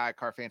looked like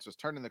Kaikar France was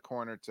turning the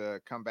corner to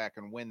come back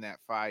and win that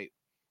fight.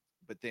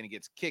 But then he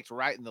gets kicked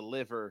right in the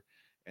liver,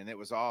 and it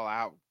was all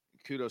out.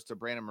 Kudos to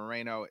Brandon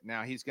Moreno.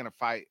 Now he's going to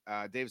fight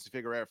Davison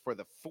Figueroa for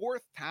the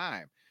 4th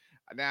time.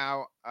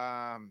 Now,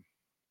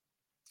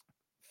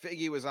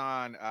 Figgy was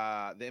on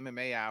the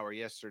MMA Hour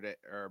yesterday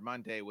or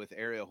Monday with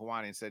Ariel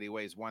Hawani and said he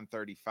weighs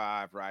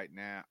 135 right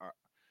now.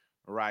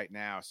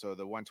 So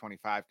the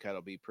 125 cut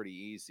will be pretty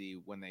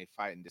easy when they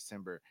fight in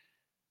December.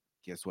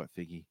 Guess what,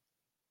 Figgy?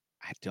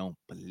 I don't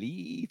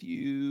believe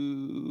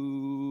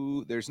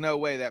you. There's no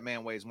way that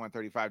man weighs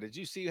 135. Did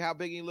you see how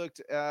big he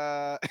looked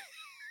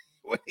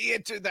when he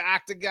entered the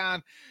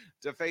octagon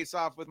to face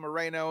off with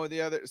Moreno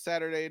the other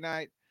Saturday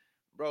night?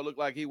 Bro looked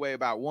like he weighed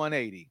about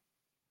 180.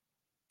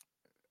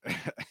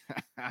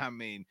 I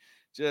mean,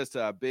 just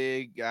a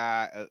big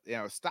guy,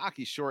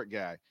 stocky, short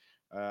guy.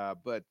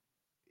 But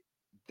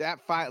that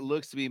fight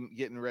looks to be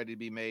getting ready to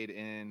be made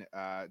in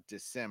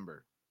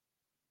December.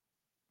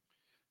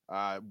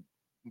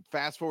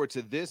 Fast forward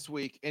to this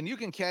week, and you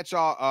can catch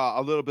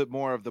a little bit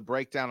more of the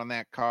breakdown on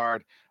that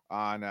card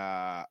on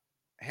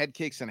Head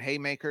Kicks and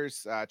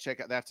Haymakers. Check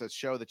out, that's a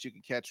show that you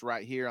can catch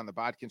right here on the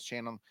Bodkins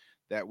channel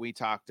that we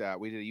talked.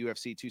 We did a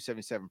UFC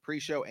 277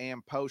 pre-show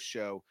and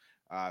post-show.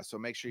 So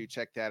make sure you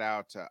check that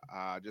out.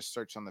 Just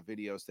search on the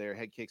videos there,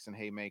 Head Kicks and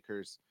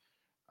Haymakers,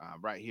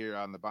 right here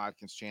on the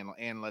Bodkins channel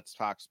and Let's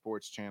Talk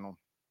Sports channel.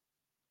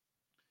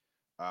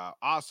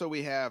 Also,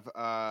 we have,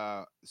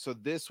 so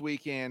this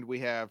weekend we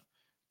have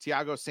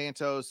Thiago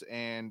Santos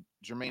and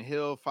Jermaine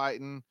Hill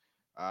fighting.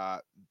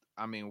 I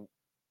mean,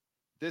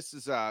 this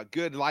is a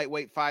good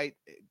lightweight fight.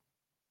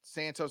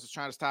 Santos is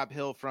trying to stop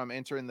Hill from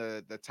entering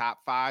the top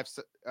 5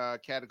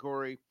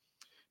 category.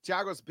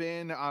 Thiago's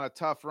been on a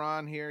tough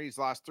run here. He's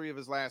lost 3 of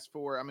his last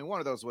 4. I mean, one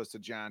of those was to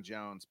John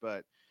Jones,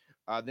 but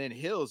then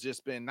Hill's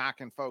just been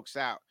knocking folks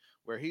out,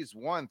 where he's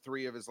won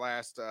 3 of his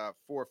last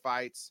 4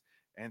 fights,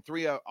 and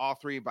all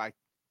three by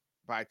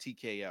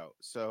TKO.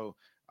 So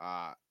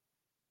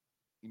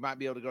you might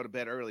be able to go to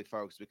bed early,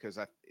 folks, because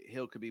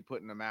Hill could be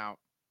putting them out.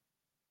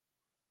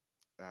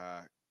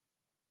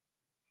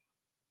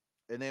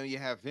 And then you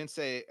have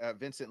Vincent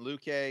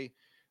Luque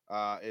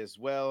as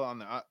well on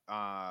the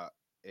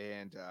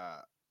and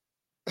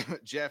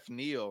Jeff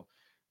Neal.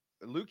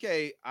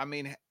 Luque, I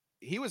mean,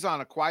 he was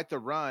on quite the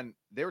run.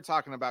 They were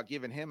talking about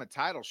giving him a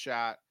title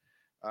shot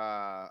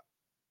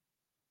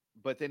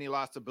but then he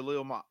lost to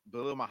Belil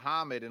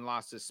Muhammad and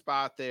lost his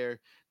spot there.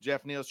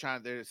 Jeff Neal's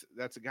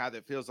that's a guy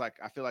that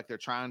I feel like they're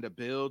trying to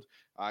build.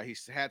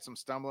 He's had some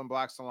stumbling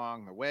blocks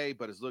along the way,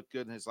 but has looked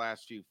good in his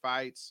last few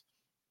fights.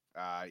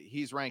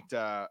 He's ranked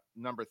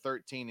number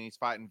 13, and he's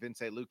fighting Vince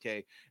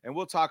Luque. And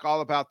we'll talk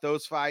all about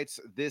those fights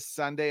this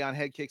Sunday on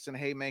Head Kicks and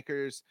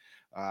Haymakers.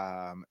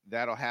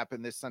 That'll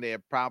happen this Sunday,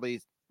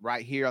 probably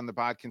right here on the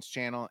Bodkins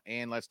channel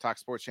and Let's Talk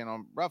Sports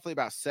channel, roughly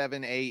about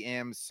 7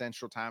 a.m.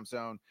 Central Time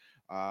Zone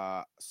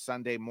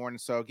Sunday morning.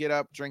 So get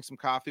up, drink some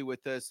coffee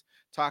with us,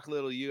 talk a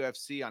little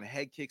UFC on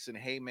Head Kicks and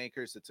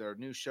Haymakers. It's our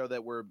new show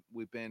that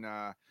we've been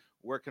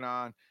working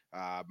on.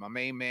 My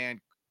main man,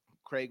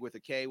 Craig with a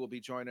K, will be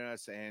joining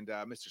us, and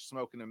Mr.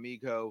 Smoking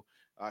Amigo,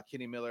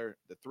 Kenny Miller.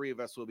 The three of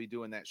us will be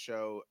doing that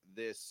show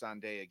this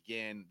Sunday.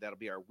 Again, that'll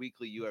be our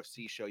weekly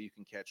UFC show you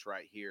can catch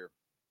right here.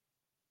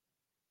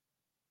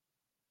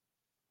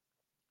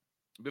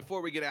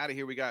 Before we get out of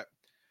here,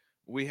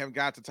 we have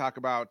got to talk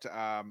about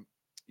a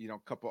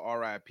couple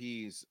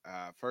RIPs.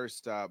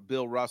 First,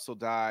 Bill Russell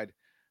died.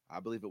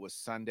 I believe it was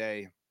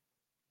Sunday.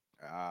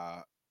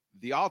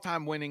 The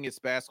all-time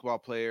winningest basketball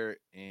player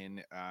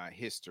in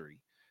history.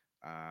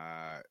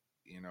 I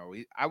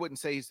wouldn't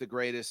say he's the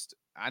greatest.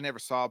 I never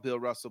saw Bill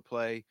Russell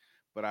play,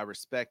 but I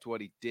respect what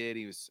he did.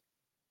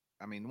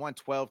 Won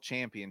 12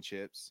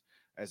 championships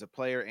as a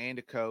player and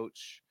a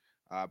coach.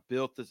 Helped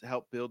build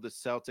the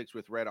Celtics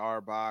with Red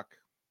Auerbach.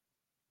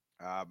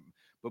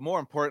 But more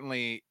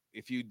importantly,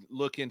 if you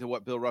look into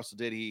what Bill Russell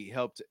did, he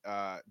helped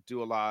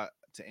do a lot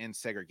to end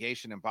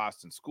segregation in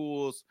Boston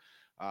schools.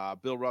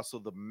 Bill Russell,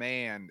 the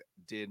man,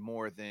 did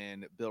more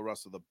than Bill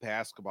Russell, the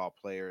basketball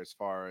player, as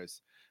far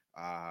as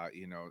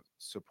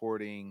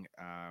supporting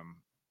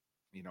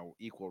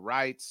equal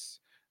rights,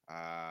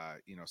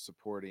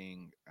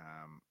 supporting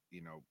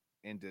to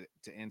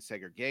end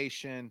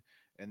segregation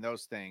and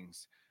those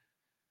things.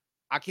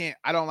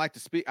 I don't like to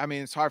speak.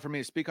 It's hard for me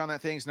to speak on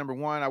that things. Number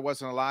one, I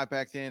wasn't alive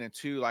back then. And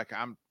two,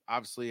 I'm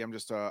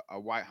just a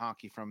white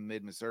honky from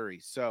mid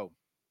Missouri. So,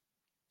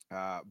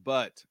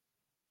 but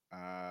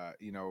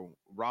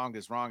wrong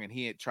is wrong. And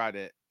he had tried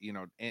to,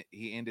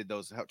 he ended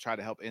those, try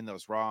to help end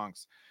those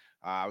wrongs.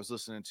 I was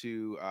listening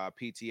to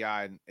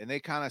PTI and they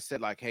kind of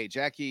said hey,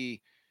 Jackie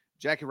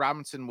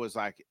Robinson was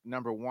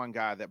number one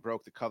guy that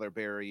broke the color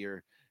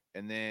barrier.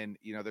 And then,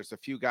 there's a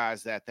few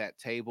guys at that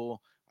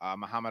table,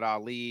 Muhammad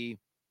Ali,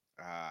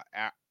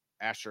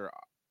 Asher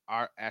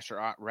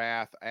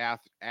Rath,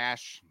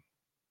 Ash,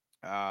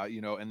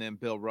 and then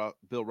Bill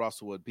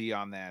Russell would be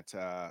on that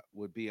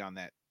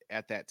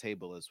at that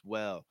table as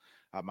well.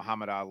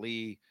 Muhammad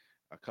Ali,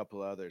 a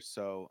couple others.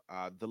 So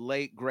the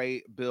late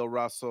great Bill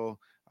Russell,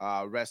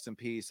 rest in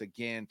peace.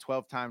 Again,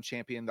 12-time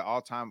champion,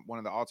 one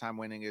of the all-time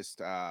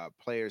winningest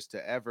players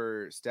to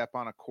ever step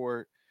on a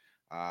court.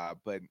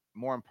 But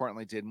more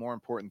importantly, did more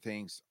important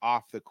things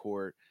off the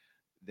court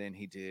than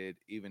he did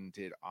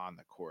on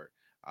the court.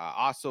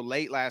 Also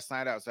late last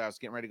night, I was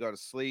getting ready to go to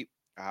sleep.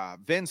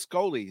 Vin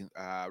Scully,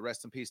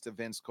 rest in peace to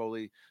Vin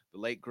Scully, the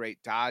late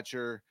great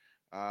Dodger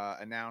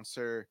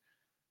announcer.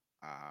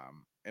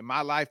 In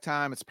my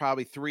lifetime, it's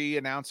probably three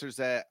announcers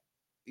that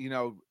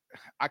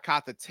I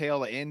caught the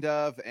tail end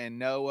of and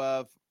know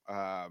of.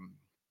 And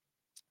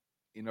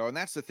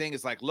that's the thing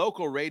is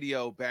local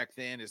radio back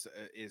then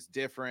is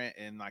different,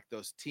 and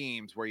those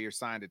teams where you're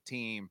signed a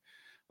team.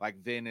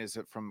 Vin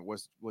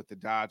was with the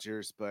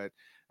Dodgers, but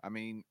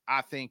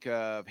I think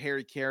of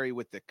Harry Carey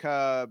with the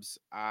Cubs.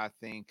 I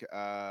think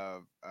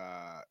of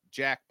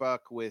Jack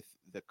Buck with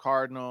the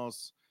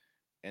Cardinals,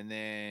 and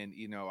then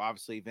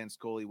obviously Vin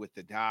Scully with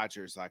the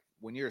Dodgers.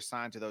 When you're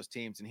assigned to those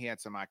teams, and he had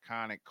some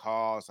iconic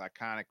calls,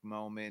 iconic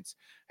moments.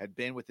 Had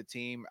been with the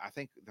team. I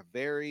think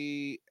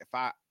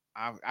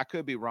I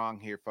could be wrong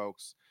here,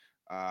 folks,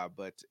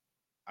 but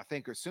I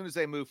think as soon as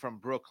they moved from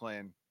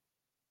Brooklyn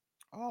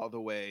all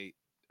the way.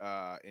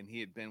 And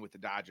he had been with the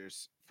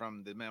Dodgers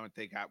from the moment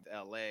they got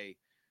to LA,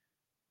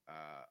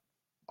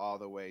 all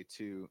the way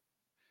to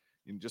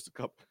just a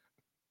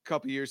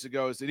couple years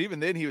ago. And even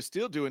then, he was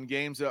still doing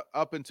games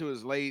up into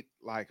his late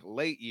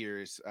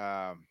years.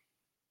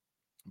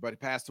 But he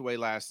passed away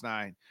last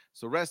night.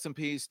 So rest in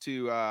peace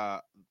to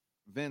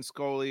Vin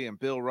Scully and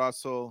Bill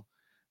Russell.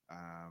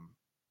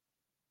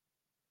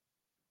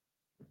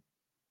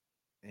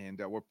 And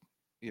we're,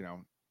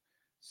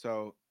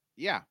 so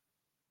yeah.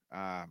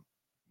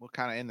 We'll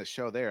kind of end the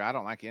show there. I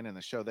don't like ending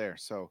the show there.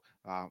 So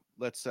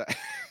let's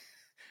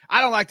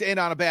I don't like to end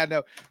on a bad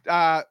note.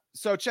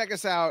 So check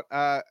us out.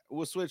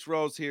 We'll switch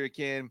roles here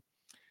again.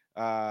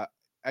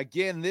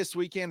 Again, this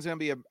weekend's going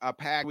to be a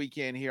packed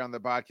weekend here on the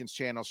Bodkins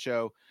Channel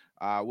show.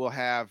 We'll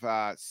have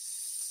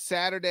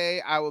Saturday.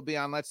 I will be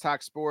on Let's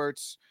Talk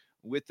Sports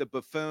with the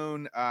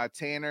buffoon,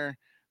 Tanner.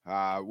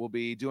 We'll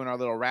be doing our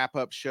little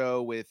wrap-up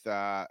show with,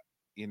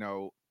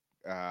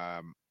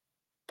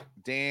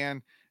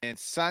 Dan. And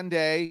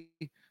Sunday,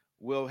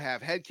 we'll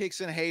have Head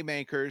Kicks and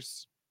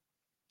Haymakers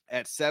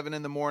at 7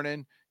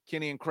 a.m.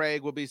 Kenny and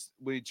Craig will be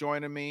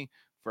joining me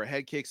for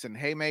Head Kicks and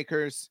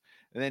Haymakers.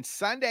 And then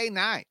Sunday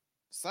night,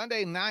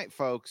 Sunday night,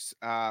 folks,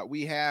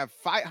 we have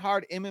Fight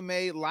Hard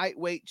MMA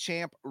lightweight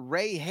champ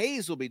Ray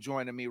Hayes will be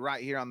joining me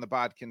right here on the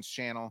Bodkins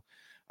channel,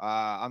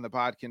 on the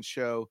Bodkins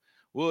show.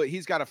 Well,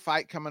 he's got a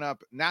fight coming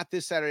up, not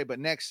this Saturday, but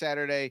next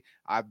Saturday.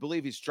 I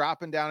believe he's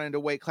dropping down into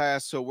weight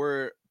class, so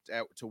we're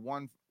to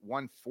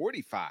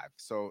 145.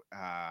 So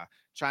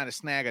trying to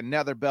snag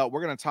another belt.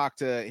 We're going to talk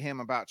to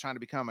him about trying to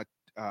become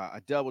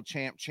a double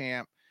champ,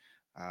 his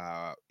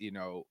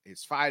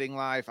fighting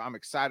life. I'm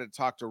excited to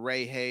talk to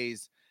Ray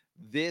Hayes.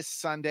 This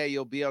Sunday,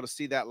 you'll be able to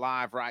see that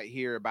live right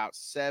here about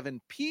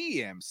 7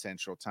 p.m.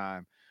 Central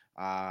Time.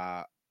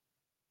 I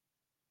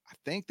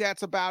think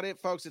that's about it,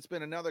 folks. It's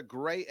been another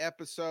great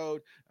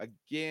episode.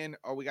 Again,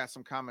 we got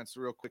some comments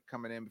real quick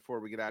coming in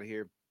before we get out of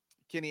here.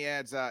 Kenny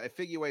adds, if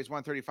Figgy weighs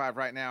 135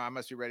 right now, I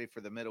must be ready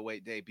for the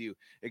middleweight debut.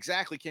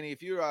 Exactly, Kenny. If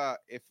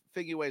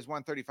Figgy weighs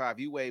 135,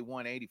 you weigh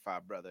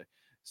 185, brother.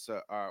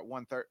 So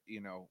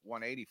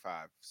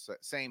 185. So,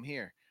 same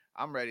here.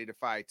 I'm ready to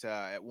fight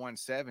at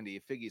 170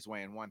 if Figgy's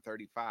weighing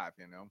 135,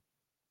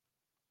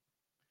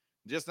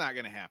 Just not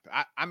going to happen.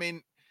 I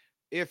mean,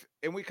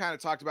 and we kind of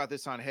talked about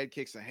this on Head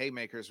Kicks and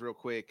Haymakers real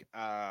quick,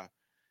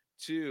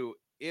 too.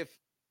 If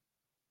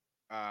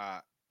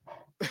Figgy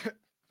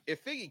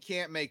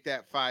can't make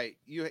that fight,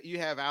 you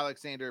have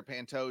Alexander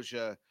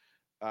Pantoja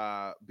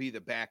be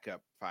the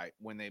backup fight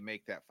when they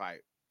make that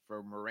fight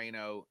for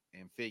Moreno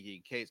and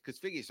Figgy, because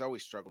Figgy's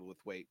always struggled with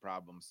weight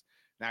problems.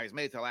 Now he's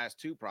made the last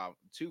three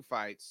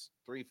fights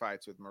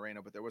with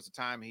Moreno, but there was a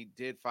time he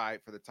did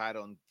fight for the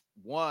title and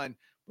won,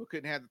 but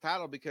couldn't have the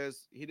title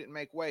because he didn't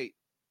make weight.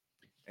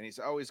 And he's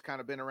always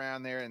kind of been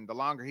around there. And the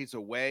longer he's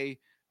away,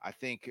 I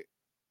think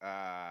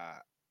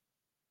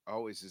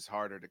always is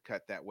harder to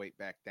cut that weight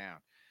back down.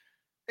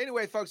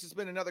 Anyway, folks, it's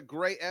been another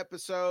great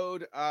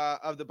episode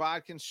of the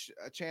Bodkins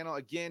channel.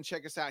 Again,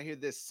 check us out here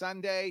this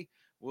Sunday.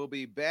 We'll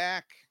be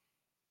back.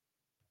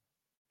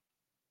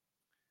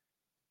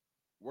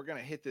 We're going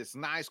to hit this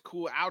nice,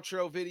 cool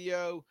outro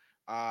video.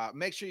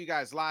 Make sure you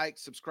guys like,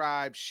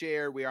 subscribe,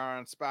 share. We are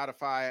on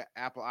Spotify,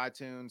 Apple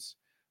iTunes,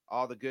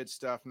 all the good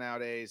stuff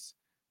nowadays.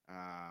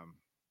 I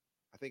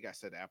think I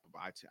said Apple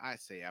iTunes. I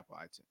say Apple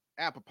iTunes.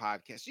 Apple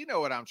Podcasts. You know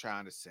what I'm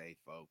trying to say,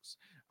 folks.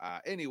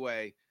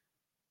 Anyway,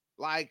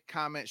 like,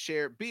 comment,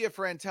 share. Be a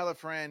friend. Tell a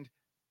friend.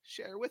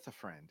 Share with a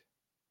friend.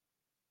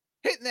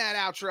 Hitting that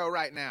outro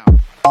right now.